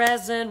 All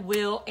resin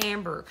will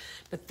amber,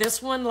 but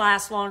this one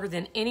lasts longer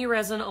than any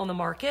resin on the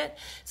market.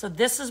 So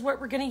this is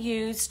what we're gonna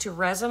use to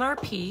resin our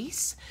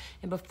piece.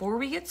 And before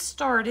we get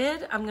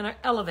started, I'm gonna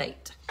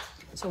elevate.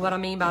 So what I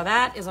mean by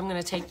that is I'm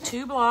gonna take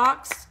 2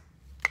 blocks.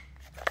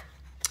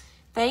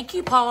 Thank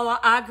you, Paula.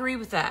 I agree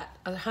with that,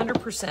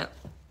 100%.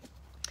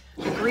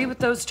 Agree with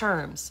those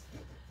terms.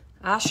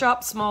 I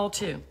shop small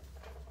too.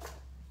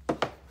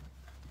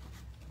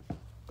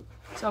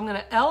 So I'm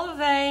gonna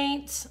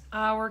elevate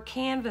our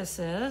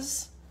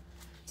canvases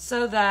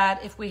so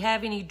that if we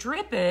have any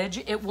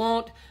drippage, it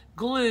won't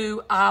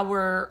glue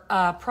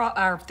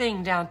our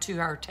thing down to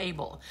our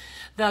table.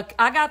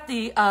 I got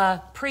the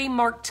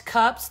pre-marked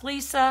cups,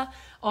 Lisa,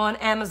 on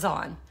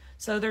Amazon.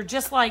 So they're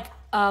just like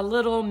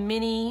little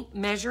mini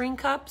measuring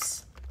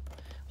cups,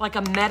 like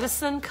a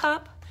medicine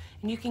cup,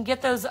 and you can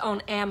get those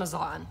on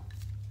Amazon.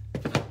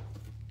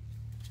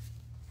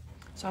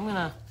 So I'm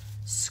gonna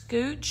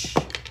scooch.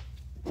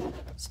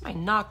 Somebody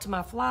knocked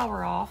my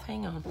flower off.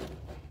 Hang on.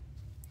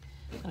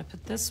 I'm gonna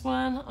put this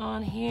one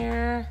on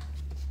here,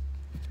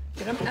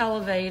 get them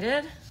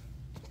elevated,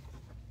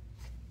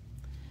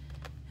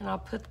 and I'll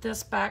put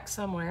this back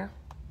somewhere,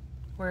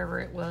 wherever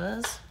it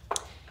was.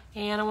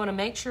 And I want to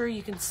make sure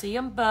you can see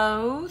them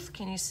both.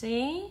 Can you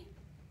see?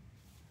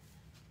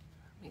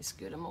 Let me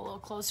scoot them a little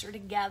closer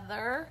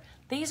together.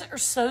 These are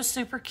so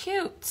super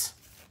cute.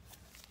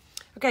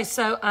 Okay,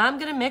 so I'm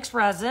going to mix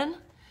resin.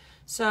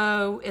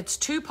 So it's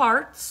 2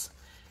 parts,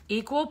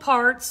 equal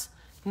parts,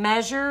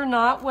 measure,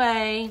 not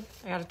weigh.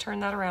 I got to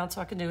turn that around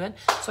so I can do it.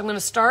 So I'm going to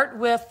start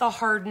with the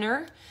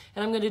hardener,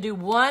 and I'm going to do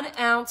 1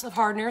 ounce of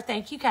hardener.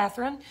 Thank you,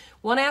 Catherine.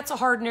 1 ounce of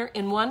hardener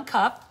in 1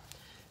 cup.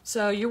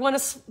 So you want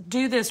to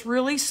do this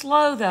really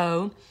slow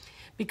though,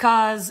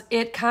 because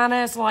it kind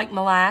of is like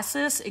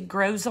molasses. It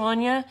grows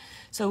on you.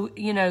 So,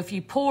 you know, if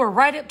you pour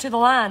right up to the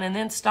line and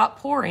then stop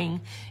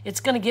pouring, it's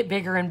going to get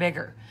bigger and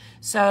bigger.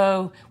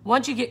 So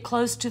once you get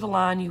close to the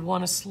line, you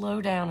want to slow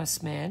down a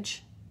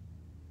smidge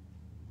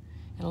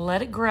and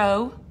let it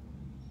grow.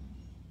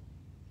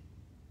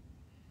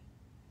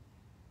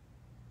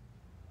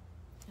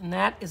 And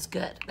that is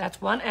good.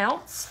 That's 1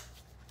 ounce.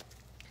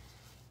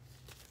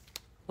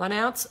 1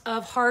 ounce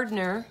of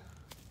hardener.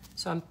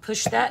 So I'm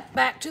push that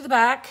back to the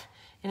back.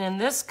 And in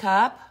this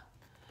cup,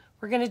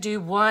 we're gonna do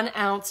 1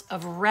 ounce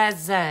of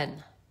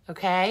resin,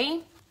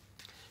 okay?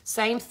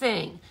 Same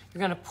thing.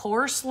 You're gonna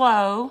pour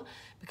slow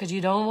because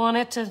you don't want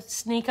it to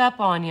sneak up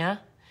on you.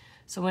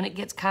 So when it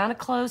gets kind of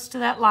close to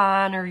that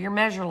line or your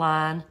measure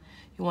line,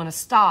 you wanna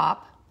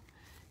stop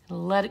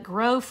and let it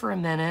grow for a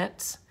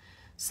minute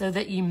so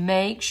that you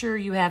make sure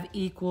you have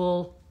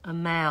equal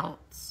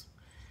amounts,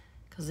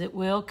 because it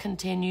will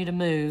continue to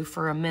move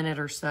for a minute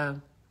or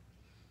so.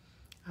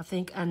 I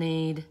think I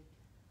need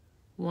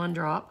 1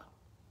 drop.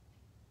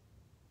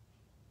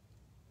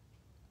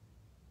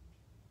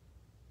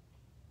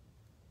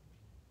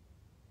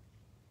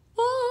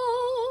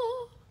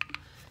 Whoa.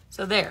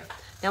 So there.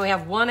 Now we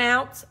have 1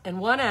 ounce and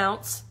 1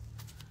 ounce.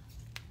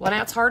 1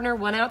 ounce hardener,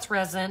 1 ounce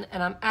resin,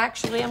 and I'm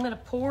gonna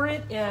pour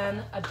it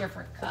in a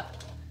different cup.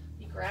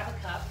 You grab a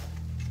cup.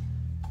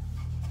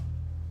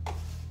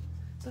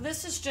 So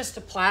this is just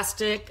a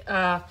plastic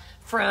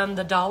from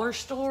the dollar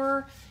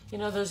store, you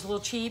know, those little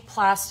cheap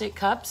plastic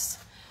cups.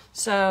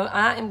 So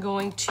I am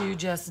going to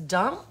just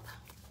dump,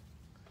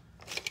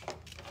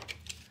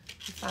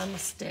 find the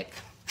stick,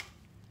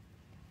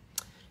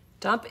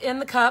 dump in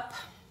the cup.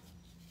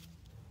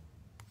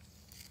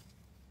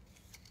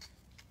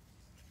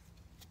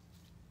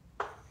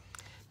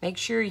 Make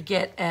sure you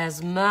get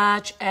as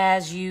much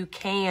as you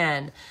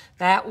can.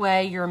 That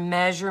way your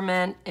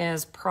measurement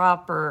is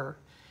proper.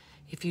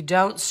 If you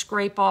don't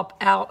scrape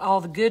out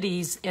all the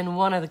goodies in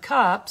one of the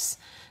cups,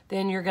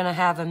 then you're gonna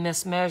have a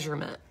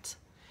mismeasurement.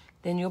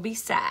 Then you'll be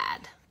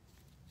sad.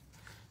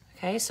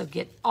 Okay, so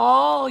get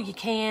all you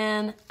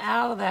can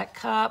out of that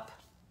cup.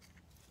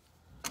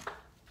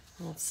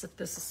 We'll set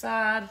this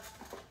aside.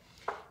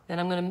 Then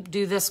I'm gonna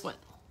do this one.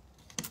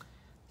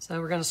 So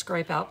we're gonna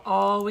scrape out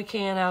all we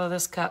can out of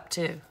this cup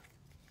too.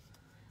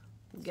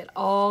 Get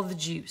all the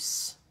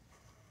juice.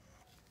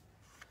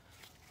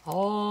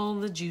 All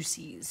the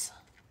juices.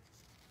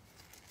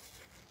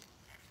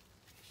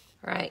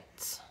 All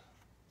right.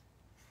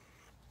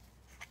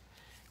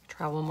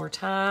 Try one more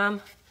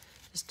time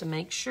just to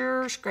make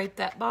sure. Scrape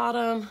that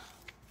bottom.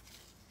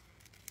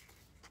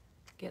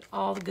 Get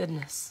all the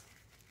goodness.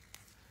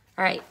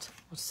 All right,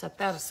 we'll set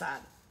that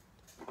aside.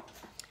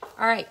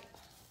 All right.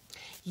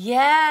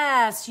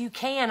 Yes, you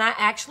can. I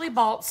actually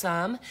bought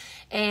some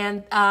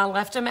and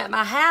left them at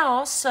my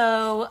house,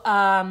 so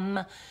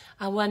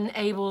I wasn't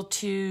able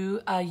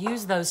to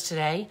use those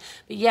today.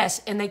 But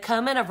yes, and they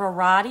come in a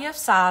variety of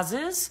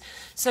sizes,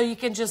 so you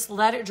can just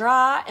let it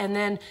dry, and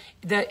then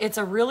it's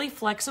a really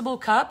flexible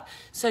cup,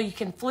 so you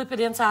can flip it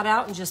inside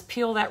out and just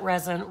peel that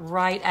resin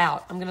right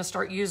out. I'm gonna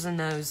start using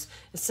those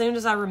as soon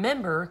as I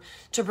remember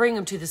to bring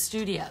them to the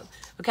studio.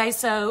 Okay,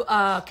 so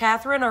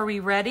Catherine, are we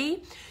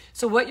ready?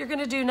 So what you're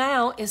gonna do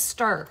now is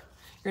stir.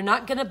 You're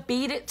not gonna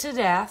beat it to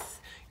death.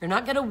 You're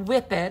not gonna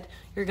whip it.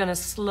 You're gonna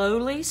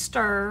slowly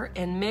stir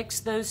and mix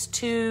those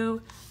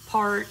two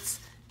parts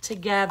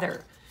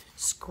together.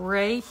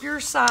 Scrape your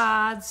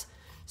sides,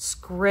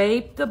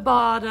 scrape the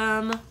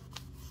bottom.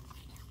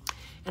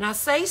 And I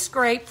say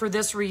scrape for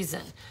this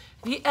reason.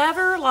 Have you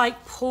ever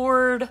like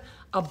poured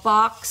a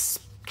box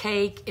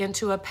cake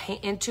into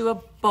a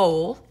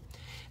bowl?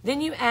 Then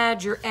you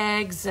add your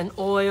eggs and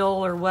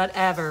oil or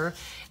whatever,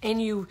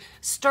 and you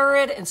stir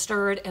it and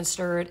stir it and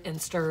stir it and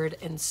stir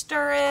it and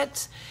stir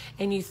it,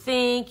 and you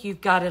think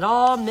you've got it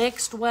all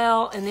mixed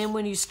well, and then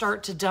when you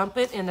start to dump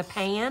it in the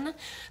pan,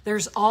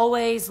 there's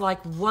always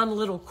like one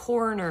little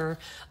corner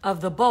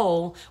of the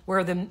bowl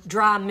where the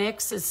dry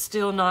mix is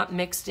still not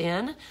mixed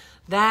in.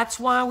 That's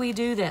why we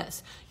do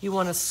this. You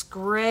want to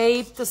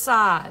scrape the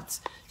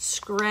sides,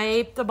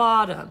 scrape the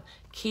bottom,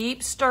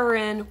 keep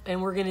stirring,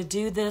 and we're gonna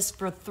do this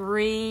for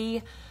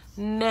 3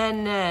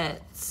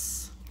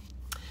 minutes.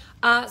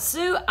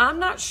 Sue, I'm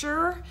not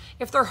sure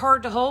if they're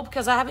hard to hold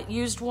because I haven't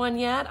used one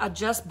yet. I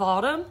just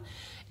bought them,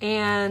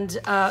 and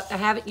I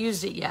haven't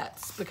used it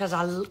yet because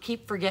I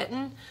keep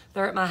forgetting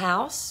they're at my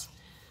house.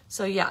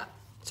 So yeah,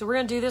 so we're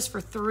gonna do this for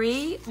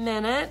 3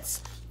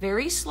 minutes,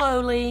 very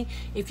slowly.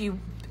 If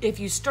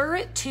you stir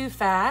it too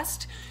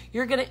fast,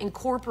 you're gonna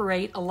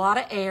incorporate a lot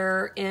of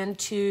air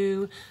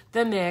into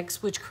the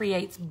mix, which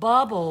creates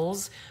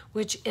bubbles,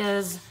 which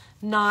is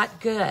not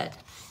good.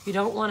 You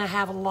don't wanna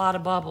have a lot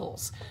of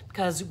bubbles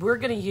because we're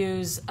gonna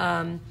use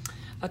a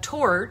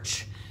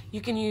torch. You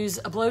can use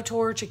a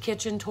blowtorch, a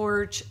kitchen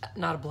torch,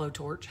 not a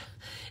blowtorch,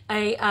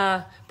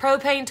 a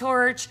propane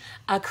torch,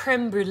 a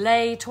creme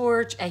brulee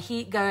torch, a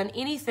heat gun,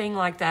 anything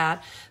like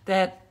that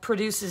that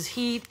produces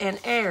heat and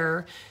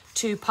air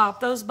to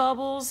pop those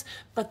bubbles,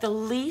 but the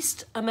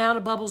least amount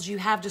of bubbles you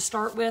have to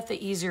start with,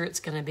 the easier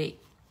it's gonna be.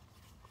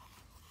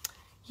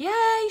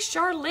 Yay,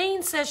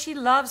 Charlene says she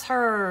loves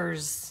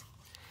hers.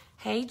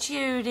 Hey,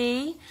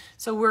 Judy.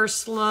 So we're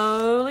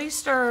slowly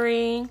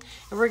stirring,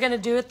 and we're gonna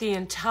do it the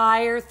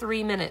entire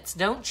 3 minutes.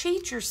 Don't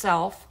cheat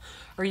yourself,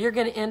 or you're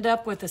gonna end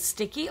up with a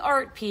sticky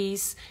art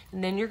piece,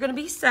 and then you're gonna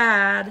be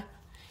sad,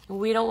 and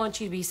we don't want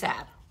you to be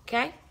sad,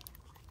 okay?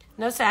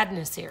 No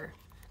sadness here.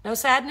 No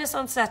sadness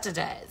on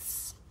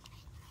Saturdays.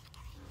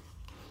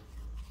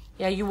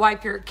 Yeah, you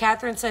wipe your...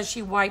 Catherine says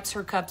she wipes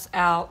her cups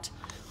out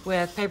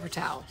with paper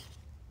towel.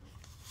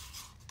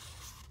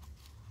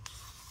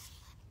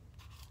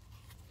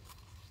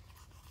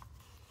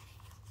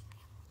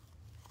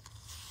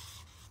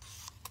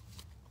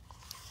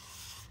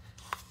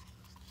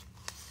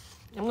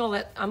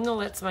 I'm gonna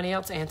let somebody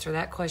else answer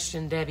that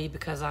question, Debbie,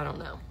 because I don't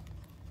know.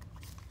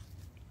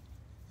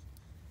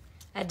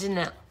 I didn't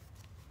know.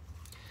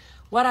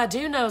 What I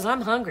do know is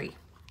I'm hungry.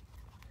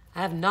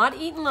 I have not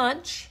eaten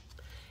lunch,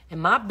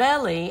 and my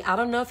belly, I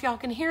don't know if y'all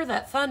can hear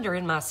that thunder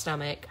in my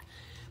stomach,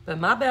 but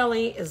my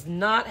belly is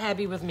not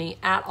happy with me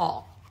at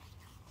all.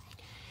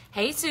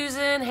 Hey,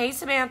 Susan. Hey,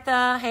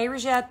 Samantha. Hey,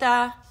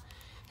 Rosetta.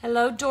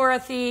 Hello,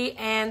 Dorothy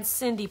and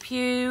Cindy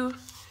Pugh.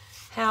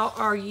 How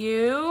are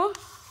you?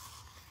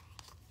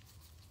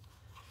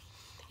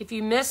 If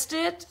you missed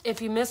it,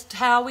 if you missed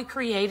how we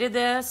created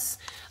this,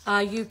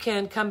 you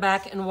can come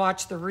back and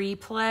watch the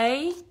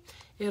replay.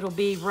 It'll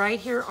be right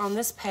here on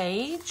this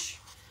page.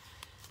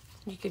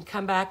 You can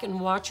come back and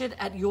watch it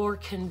at your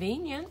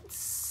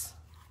convenience.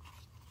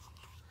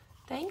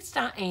 Thanks,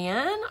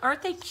 Diane.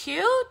 Aren't they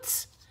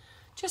cute?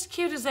 Just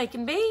cute as they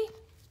can be.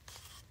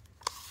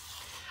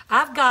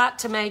 I've got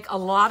to make a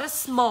lot of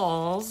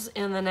smalls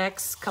in the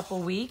next couple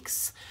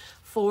weeks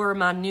for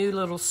my new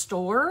little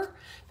store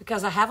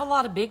because I have a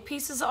lot of big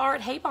pieces of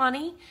art. Hey,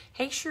 Bonnie.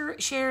 Hey,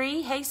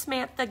 Sherry. Hey,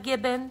 Samantha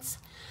Gibbons.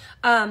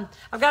 I've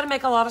got to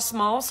make a lot of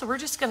smalls, so we're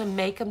just going to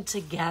make them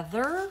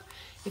together.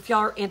 If y'all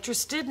are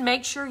interested,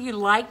 make sure you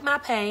like my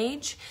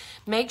page.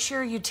 Make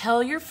sure you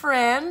tell your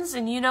friends,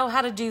 and you know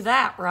how to do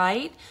that,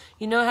 right?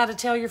 You know how to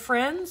tell your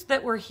friends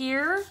that we're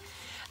here.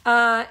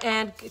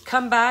 And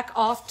come back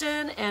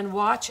often and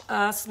watch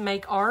us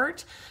make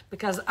art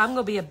because I'm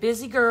going to be a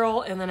busy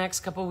girl in the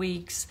next couple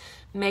weeks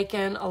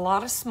making a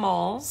lot of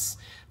smalls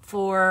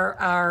for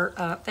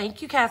our,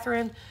 thank you,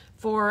 Catherine,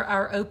 for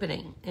our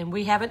opening. And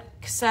we haven't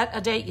set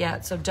a date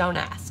yet, so don't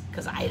ask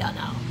because I don't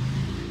know.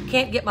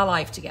 Can't get my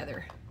life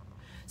together.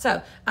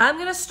 So I'm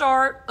going to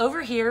start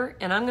over here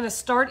and I'm going to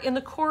start in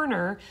the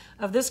corner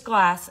of this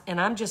glass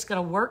and I'm just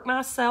going to work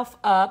myself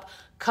up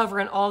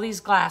covering all these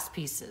glass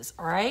pieces.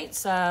 All right,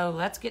 so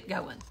let's get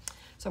going.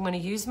 So I'm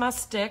going to use my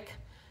stick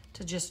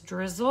to just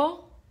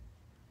drizzle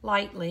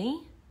lightly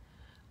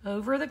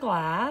over the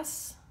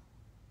glass.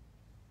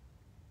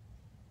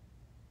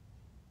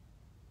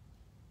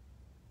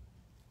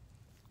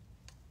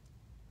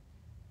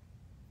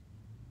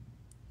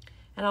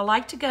 And I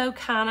like to go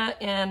kind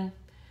of in,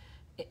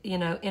 you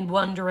know, in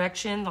one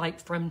direction,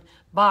 like from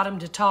bottom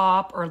to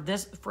top, or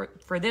this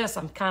for this,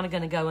 I'm kind of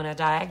going to go in a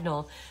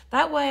diagonal.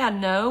 That way I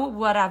know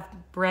what I've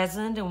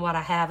resined and what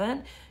I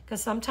haven't,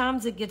 because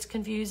sometimes it gets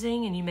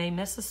confusing and you may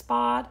miss a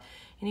spot,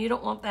 and you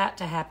don't want that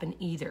to happen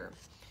either.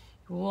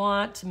 You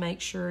want to make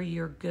sure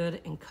you're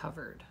good and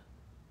covered.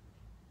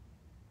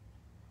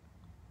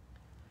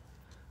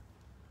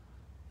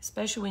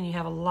 Especially when you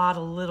have a lot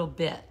of little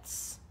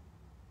bits,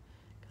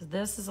 because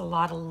this is a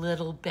lot of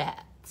little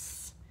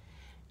bits.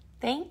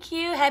 Thank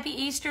you. Happy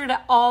Easter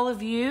to all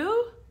of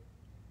you.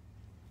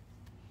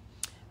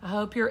 I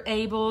hope you're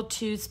able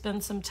to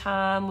spend some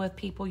time with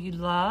people you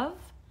love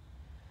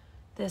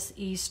this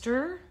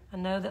Easter. I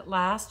know that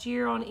last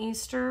year on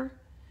Easter,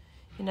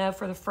 you know,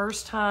 for the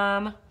first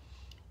time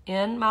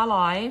in my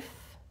life,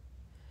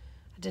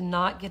 I did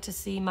not get to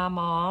see my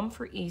mom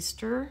for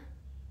Easter.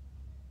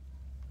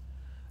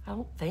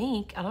 I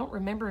don't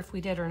remember if we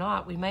did or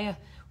not. We may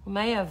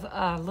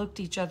have looked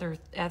at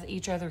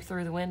each other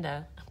through the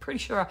window. Pretty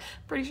sure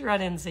I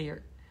didn't see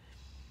her.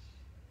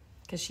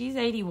 Because she's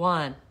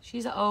 81.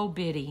 She's an old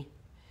biddy.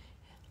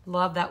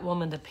 Love that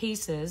woman to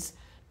pieces.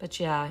 But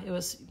yeah, it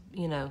was,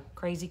 you know,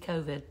 crazy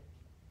COVID.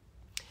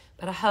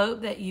 But I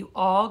hope that you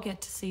all get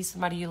to see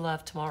somebody you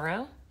love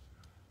tomorrow.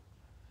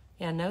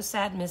 Yeah, no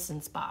sad missing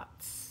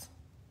spots.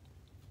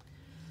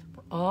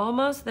 We're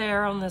almost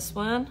there on this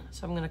one.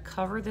 So I'm going to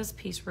cover this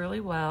piece really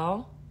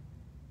well.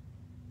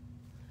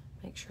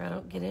 Make sure I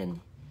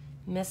don't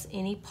miss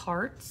any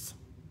parts.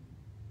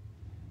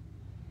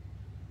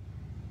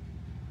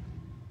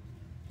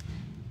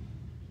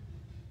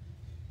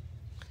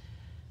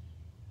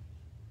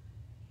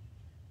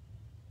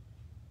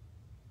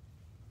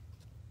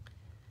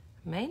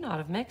 May not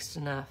have mixed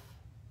enough.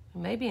 I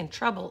may be in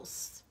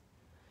troubles.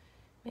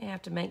 May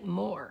have to make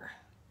more.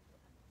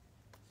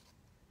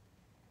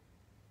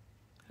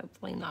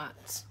 Hopefully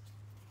not.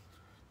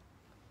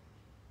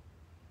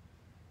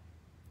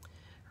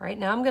 All right,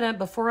 now I'm gonna,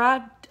 before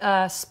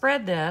I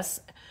spread this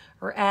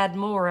or add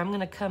more, I'm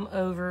gonna come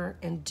over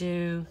and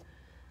do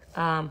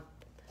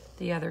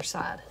the other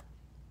side.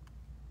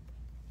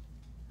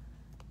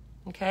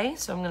 Okay,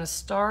 so I'm gonna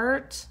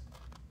start,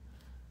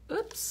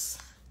 oops.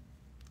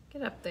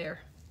 Get up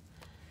there.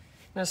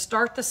 I'm going to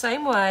start the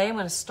same way. I'm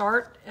going to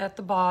start at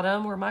the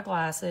bottom where my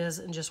glass is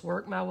and just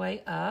work my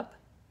way up.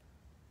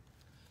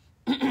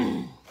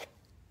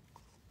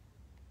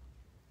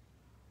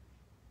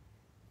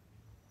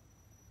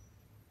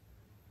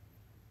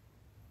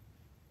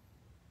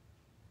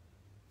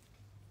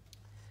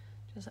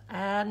 Just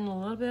adding a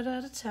little bit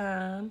at a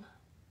time.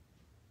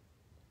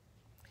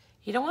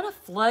 You don't want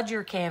to flood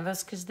your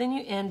canvas because then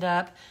you end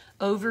up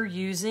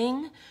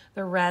overusing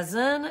the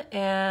resin,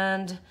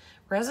 and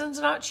resin's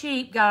not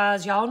cheap,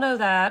 guys. Y'all know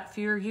that. If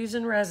you're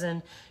using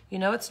resin, you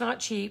know it's not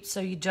cheap,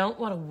 so you don't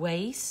want to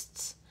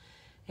waste.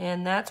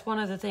 And that's one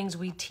of the things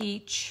we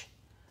teach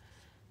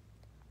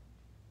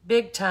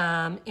big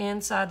time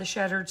inside the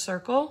Shattered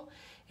Circle,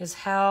 is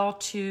how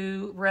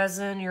to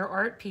resin your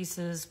art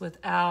pieces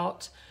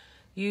without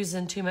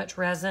using too much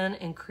resin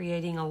and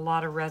creating a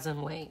lot of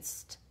resin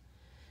waste.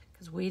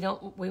 Because we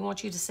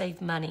want you to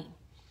save money.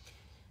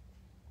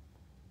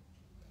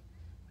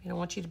 We don't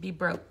want you to be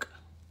broke.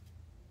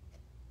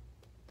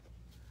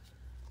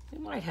 We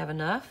might have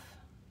enough.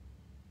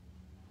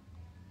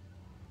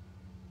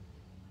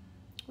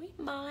 We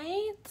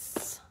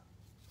might.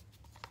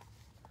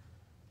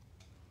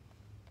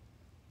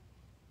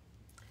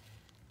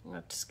 I'm going to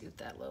have to scoot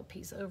that little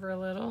piece over a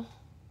little.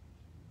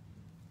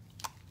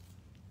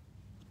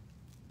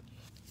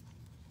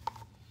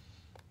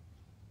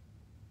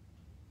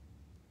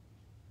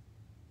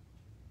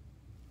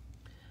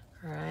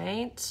 All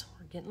right,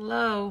 we're getting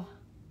low.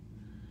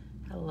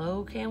 How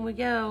low can we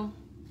go?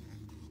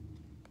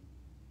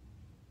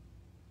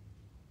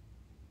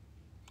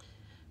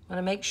 I want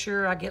to make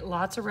sure I get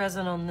lots of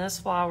resin on this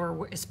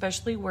flower,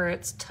 especially where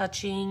it's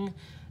touching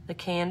the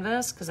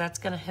canvas, because that's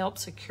going to help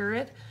secure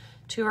it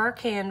to our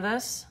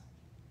canvas.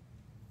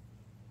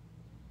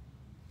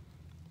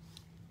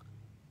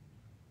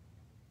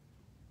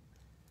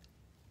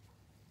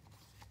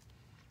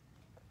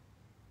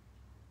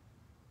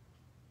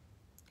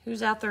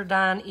 Who's out there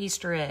dyeing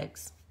Easter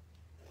eggs?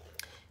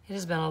 It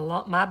has been a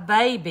lot. My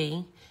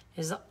baby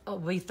will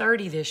be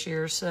 30 this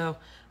year, so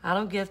I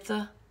don't get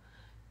to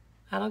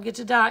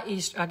dye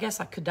Easter. I guess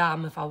I could dye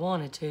them if I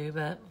wanted to,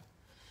 but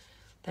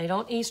they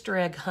don't Easter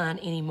egg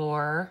hunt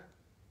anymore.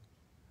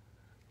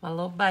 My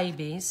little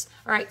babies.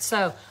 All right,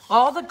 so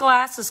all the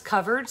glass is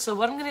covered. So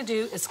what I'm going to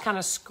do is kind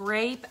of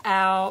scrape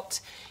out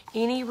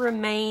any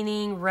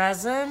remaining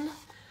resin.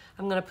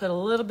 I'm going to put a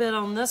little bit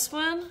on this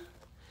one.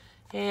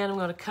 And I'm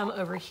going to come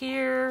over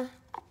here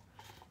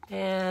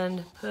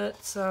and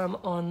put some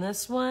on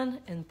this one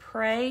and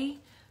pray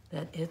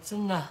that it's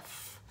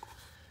enough.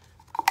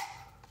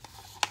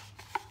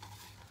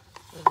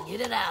 Let's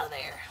get it out of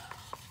there.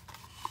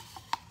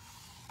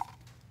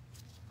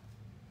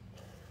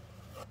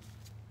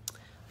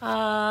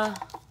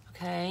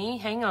 Okay,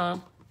 hang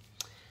on.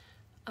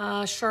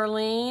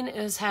 Charlene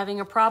is having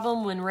a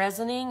problem when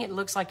resining. It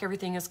looks like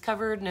everything is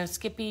covered, no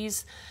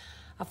skippies.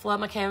 I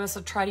flood my canvas,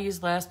 I try to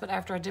use less, but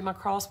after I did my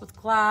cross with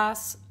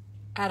glass,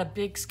 I had a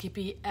big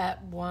skippy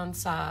at one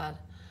side.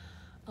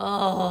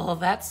 Oh,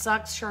 that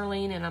sucks,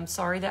 Charlene, and I'm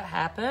sorry that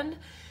happened.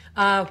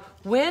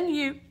 When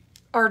you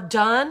are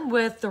done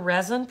with the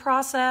resin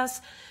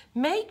process,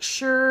 make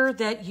sure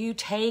that you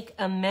take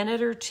a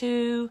minute or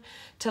two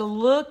to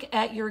look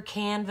at your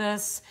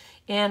canvas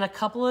in a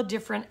couple of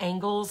different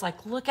angles.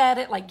 Like look at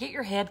it, like get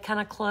your head kind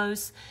of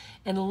close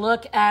and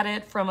look at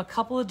it from a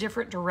couple of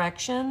different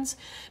directions,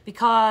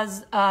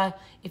 because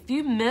if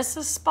you miss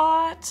a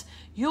spot,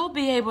 you'll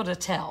be able to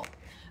tell,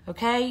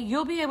 okay?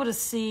 You'll be able to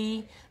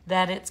see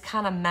that it's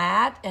kind of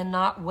matte and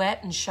not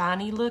wet and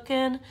shiny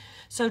looking.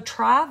 So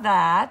try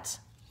that.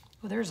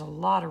 Well, there's a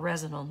lot of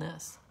resin on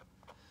this,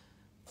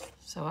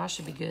 so I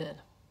should be good.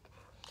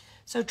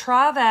 So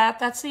try that.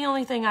 That's the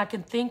only thing I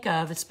can think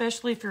of,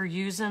 especially if you're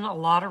using a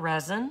lot of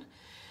resin,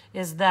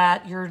 is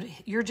that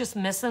you're just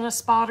missing a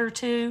spot or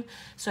two.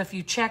 So if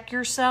you check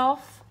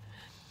yourself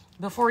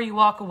before you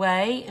walk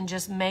away and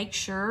just make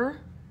sure,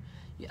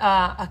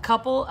 a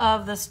couple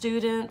of the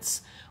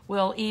students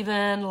will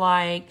even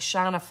like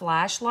shine a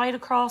flashlight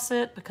across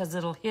it because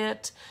it'll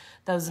hit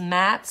those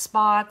matte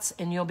spots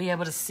and you'll be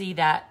able to see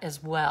that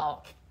as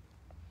well.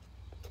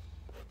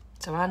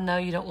 So I know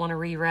you don't want to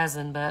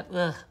re-resin, but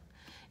ugh.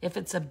 If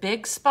it's a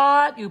big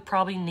spot, you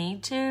probably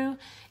need to.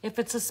 If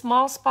it's a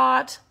small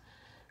spot,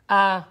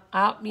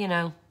 you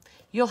know,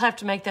 you'll have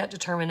to make that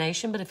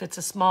determination. But if it's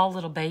a small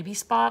little baby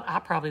spot, I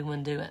probably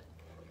wouldn't do it.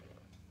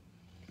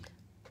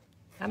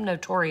 I'm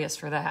notorious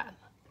for that.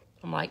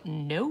 I'm like,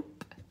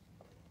 nope.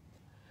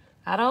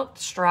 I don't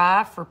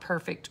strive for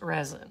perfect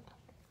resin.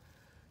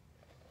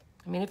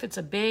 I mean, if it's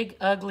a big,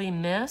 ugly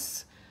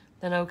miss,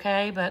 then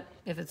okay. But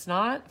if it's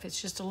not, if it's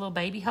just a little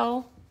baby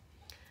hole,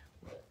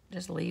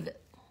 just leave it.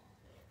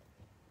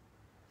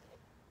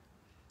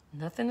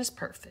 Nothing is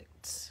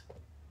perfect.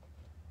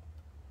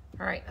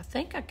 All right, I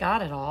think I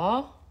got it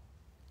all.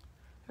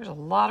 There's a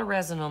lot of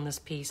resin on this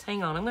piece.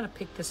 Hang on, I'm going to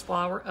pick this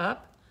flower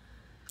up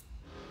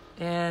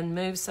and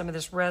move some of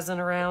this resin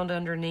around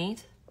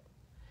underneath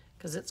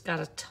because it's got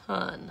a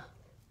ton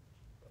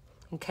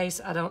in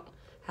case I don't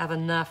have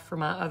enough for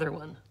my other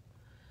one.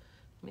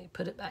 Let me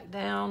put it back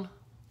down.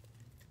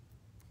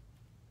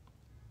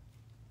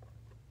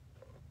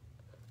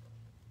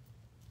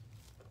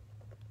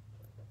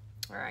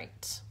 All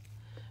right.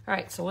 All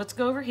right, so let's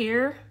go over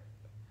here.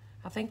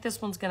 I think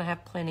this one's going to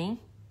have plenty.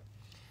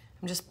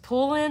 I'm just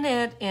pulling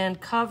it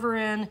and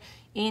covering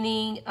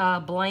any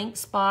blank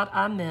spot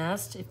I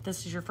missed. If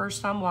this is your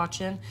first time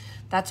watching,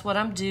 that's what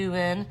I'm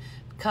doing.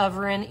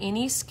 Covering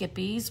any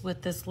skippies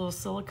with this little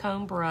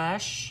silicone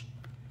brush.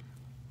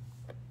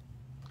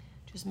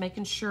 Just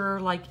making sure,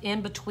 like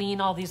in between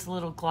all these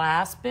little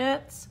glass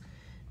bits,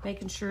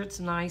 making sure it's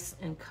nice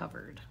and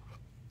covered.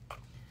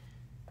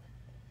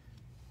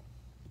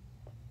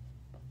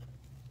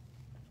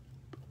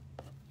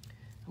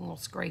 I'm gonna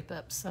scrape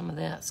up some of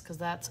this because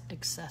that's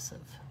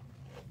excessive.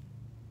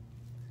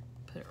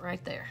 Put it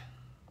right there.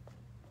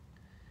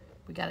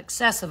 We got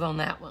excessive on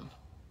that one.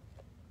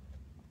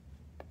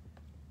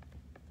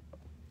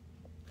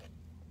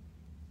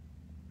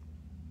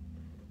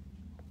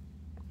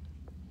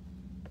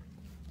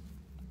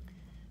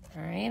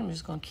 All right, I'm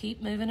just gonna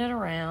keep moving it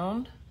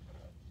around,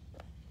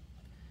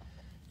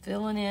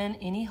 filling in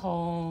any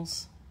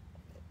holes,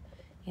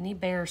 any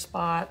bare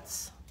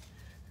spots.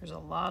 There's a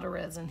lot of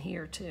resin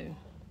here too.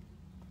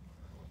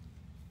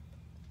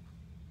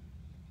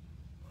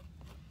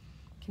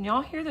 Can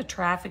y'all hear the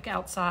traffic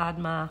outside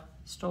my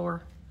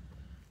store?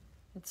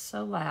 It's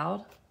so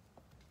loud.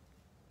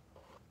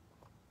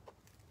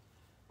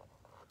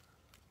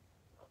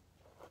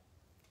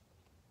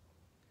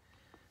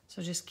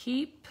 So just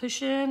keep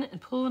pushing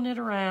and pulling it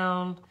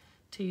around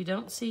till you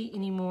don't see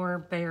any more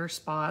bare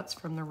spots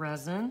from the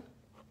resin.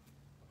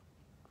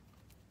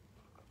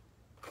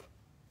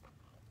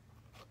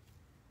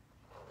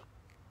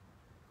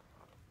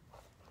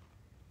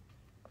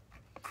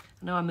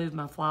 I know I moved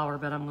my flower,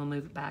 but I'm gonna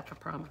move it back, I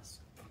promise.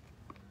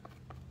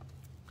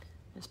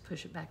 Just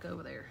push it back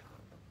over there.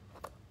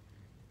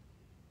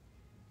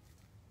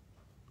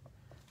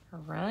 All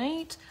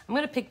right, I'm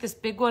gonna pick this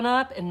big one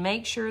up and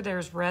make sure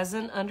there's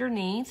resin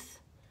underneath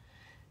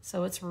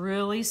so it's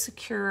really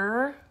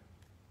secure.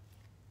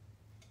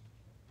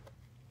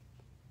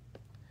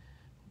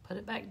 Put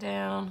it back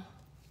down.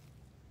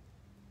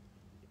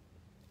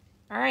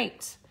 All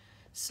right,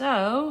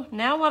 so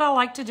now what I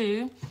like to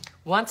do,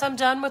 once I'm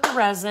done with the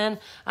resin,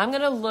 I'm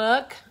gonna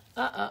look,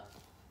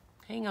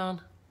 hang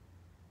on.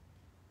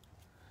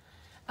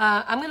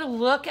 I'm gonna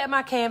look at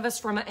my canvas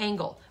from an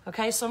angle,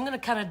 okay? So I'm gonna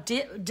kind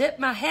of dip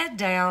my head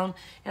down,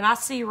 and I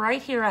see right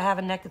here I have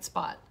a naked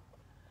spot,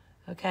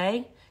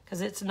 okay?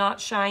 Because it's not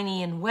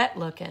shiny and wet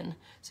looking,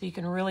 so you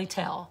can really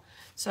tell.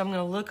 So I'm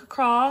gonna look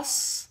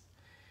across.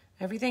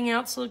 Everything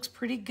else looks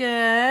pretty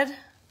good.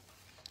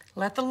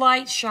 Let the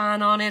light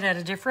shine on it at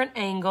a different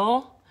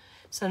angle.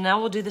 So now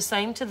we'll do the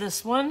same to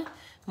this one.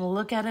 We'll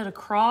look at it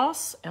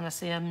across, and I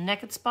see a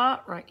naked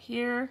spot right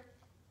here.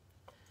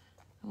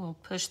 We'll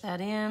push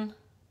that in.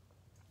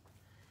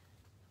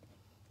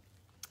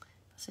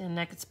 See a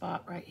naked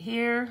spot right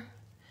here,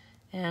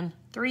 and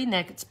 3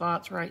 naked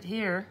spots right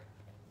here.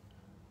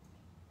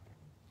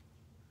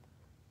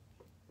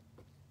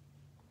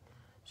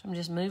 So I'm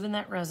just moving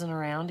that resin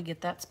around to get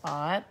that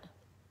spot.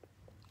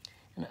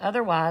 And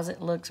otherwise,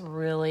 it looks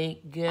really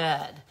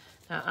good.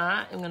 Now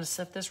I am gonna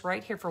set this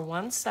right here for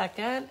 1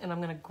 second, and I'm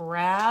gonna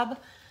grab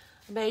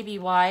a baby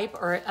wipe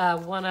or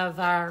one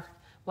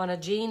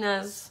of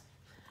Gina's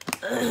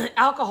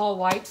alcohol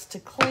wipes to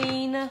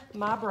clean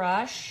my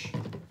brush.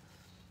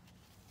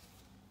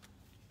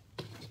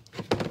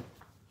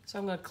 So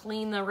I'm gonna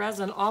clean the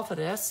resin off of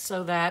this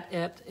so that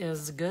it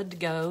is good to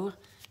go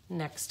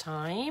next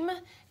time.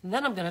 And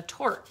then I'm gonna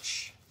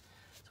torch.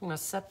 So I'm gonna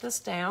set this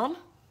down.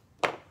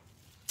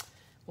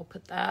 We'll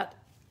put that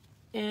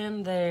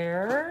in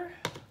there.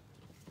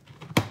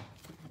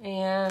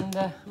 And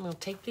I'm gonna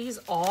take these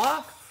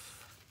off.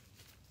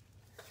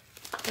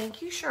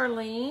 Thank you,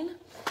 Charlene.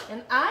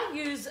 And I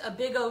use a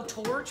big old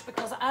torch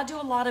because I do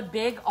a lot of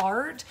big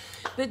art,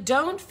 but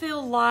don't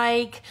feel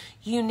like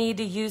you need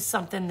to use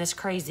something this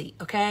crazy,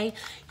 okay?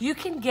 You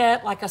can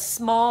get like a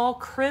small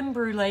creme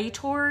brulee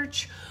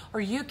torch,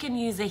 or you can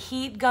use a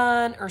heat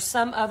gun or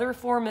some other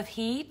form of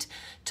heat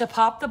to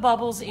pop the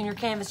bubbles in your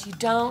canvas. You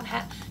don't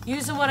have,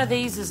 using one of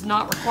these is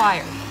not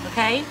required,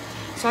 okay?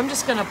 So I'm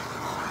just gonna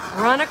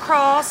run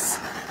across,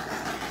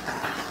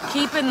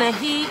 keeping the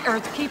heat, or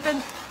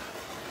keeping,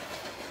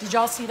 did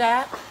y'all see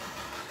that?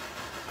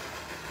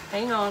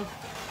 Hang on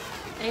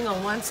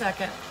 1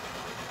 second.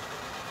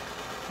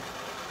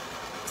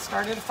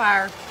 Started a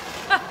fire.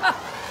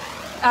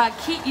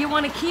 You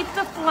want to keep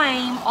the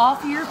flame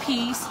off your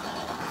piece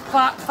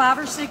 5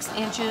 or 6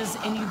 inches,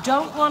 and you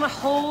don't want to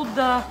hold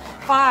the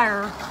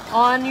fire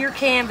on your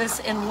canvas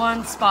in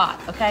one spot,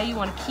 okay? You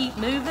want to keep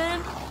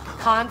moving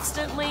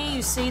constantly.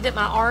 You see that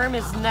my arm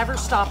is never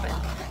stopping.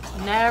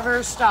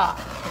 Never stop,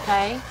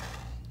 okay?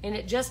 And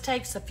it just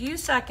takes a few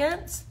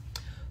seconds.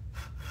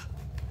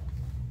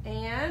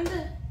 And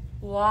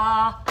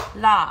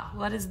voila,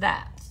 what is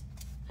that?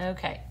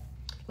 Okay,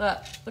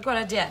 look what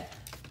I did.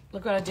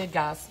 Look what I did,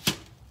 guys.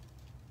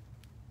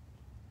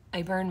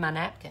 I burned my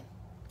napkin.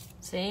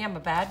 See, I'm a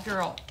bad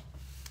girl.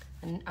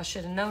 And I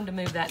should have known to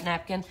move that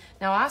napkin.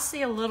 Now I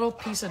see a little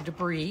piece of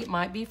debris. It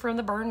might be from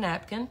the burned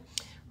napkin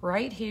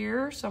right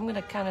here. So I'm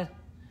gonna kind of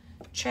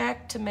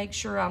check to make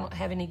sure I don't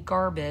have any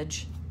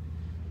garbage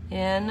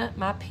in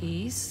my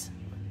piece.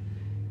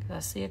 I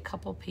see a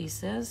couple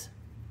pieces.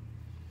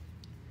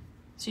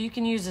 So you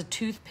can use a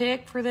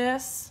toothpick for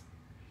this.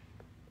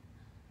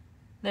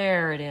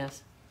 There it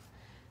is.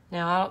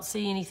 Now I don't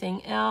see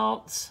anything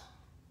else.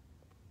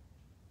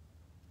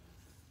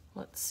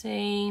 Let's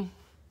see.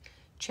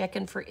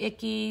 Checking for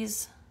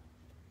ickies.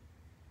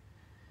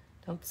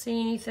 Don't see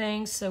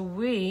anything, so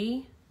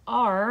we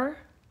are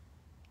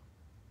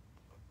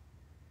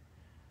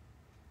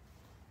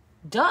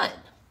done.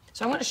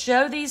 So I'm going to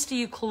show these to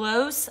you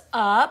close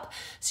up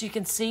so you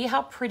can see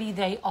how pretty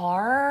they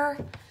are.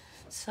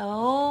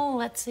 So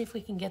let's see if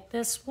we can get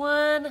this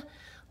one.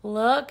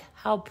 Look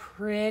how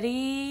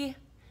pretty.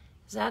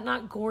 Is that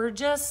not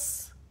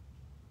gorgeous?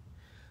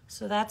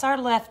 So that's our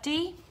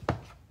lefty.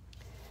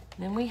 And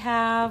then we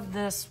have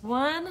this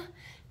one.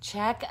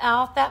 Check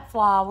out that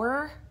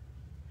flower.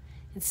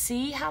 And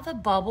see how the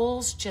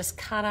bubbles just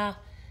kind of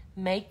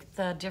make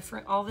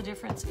all the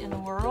difference in the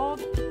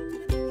world.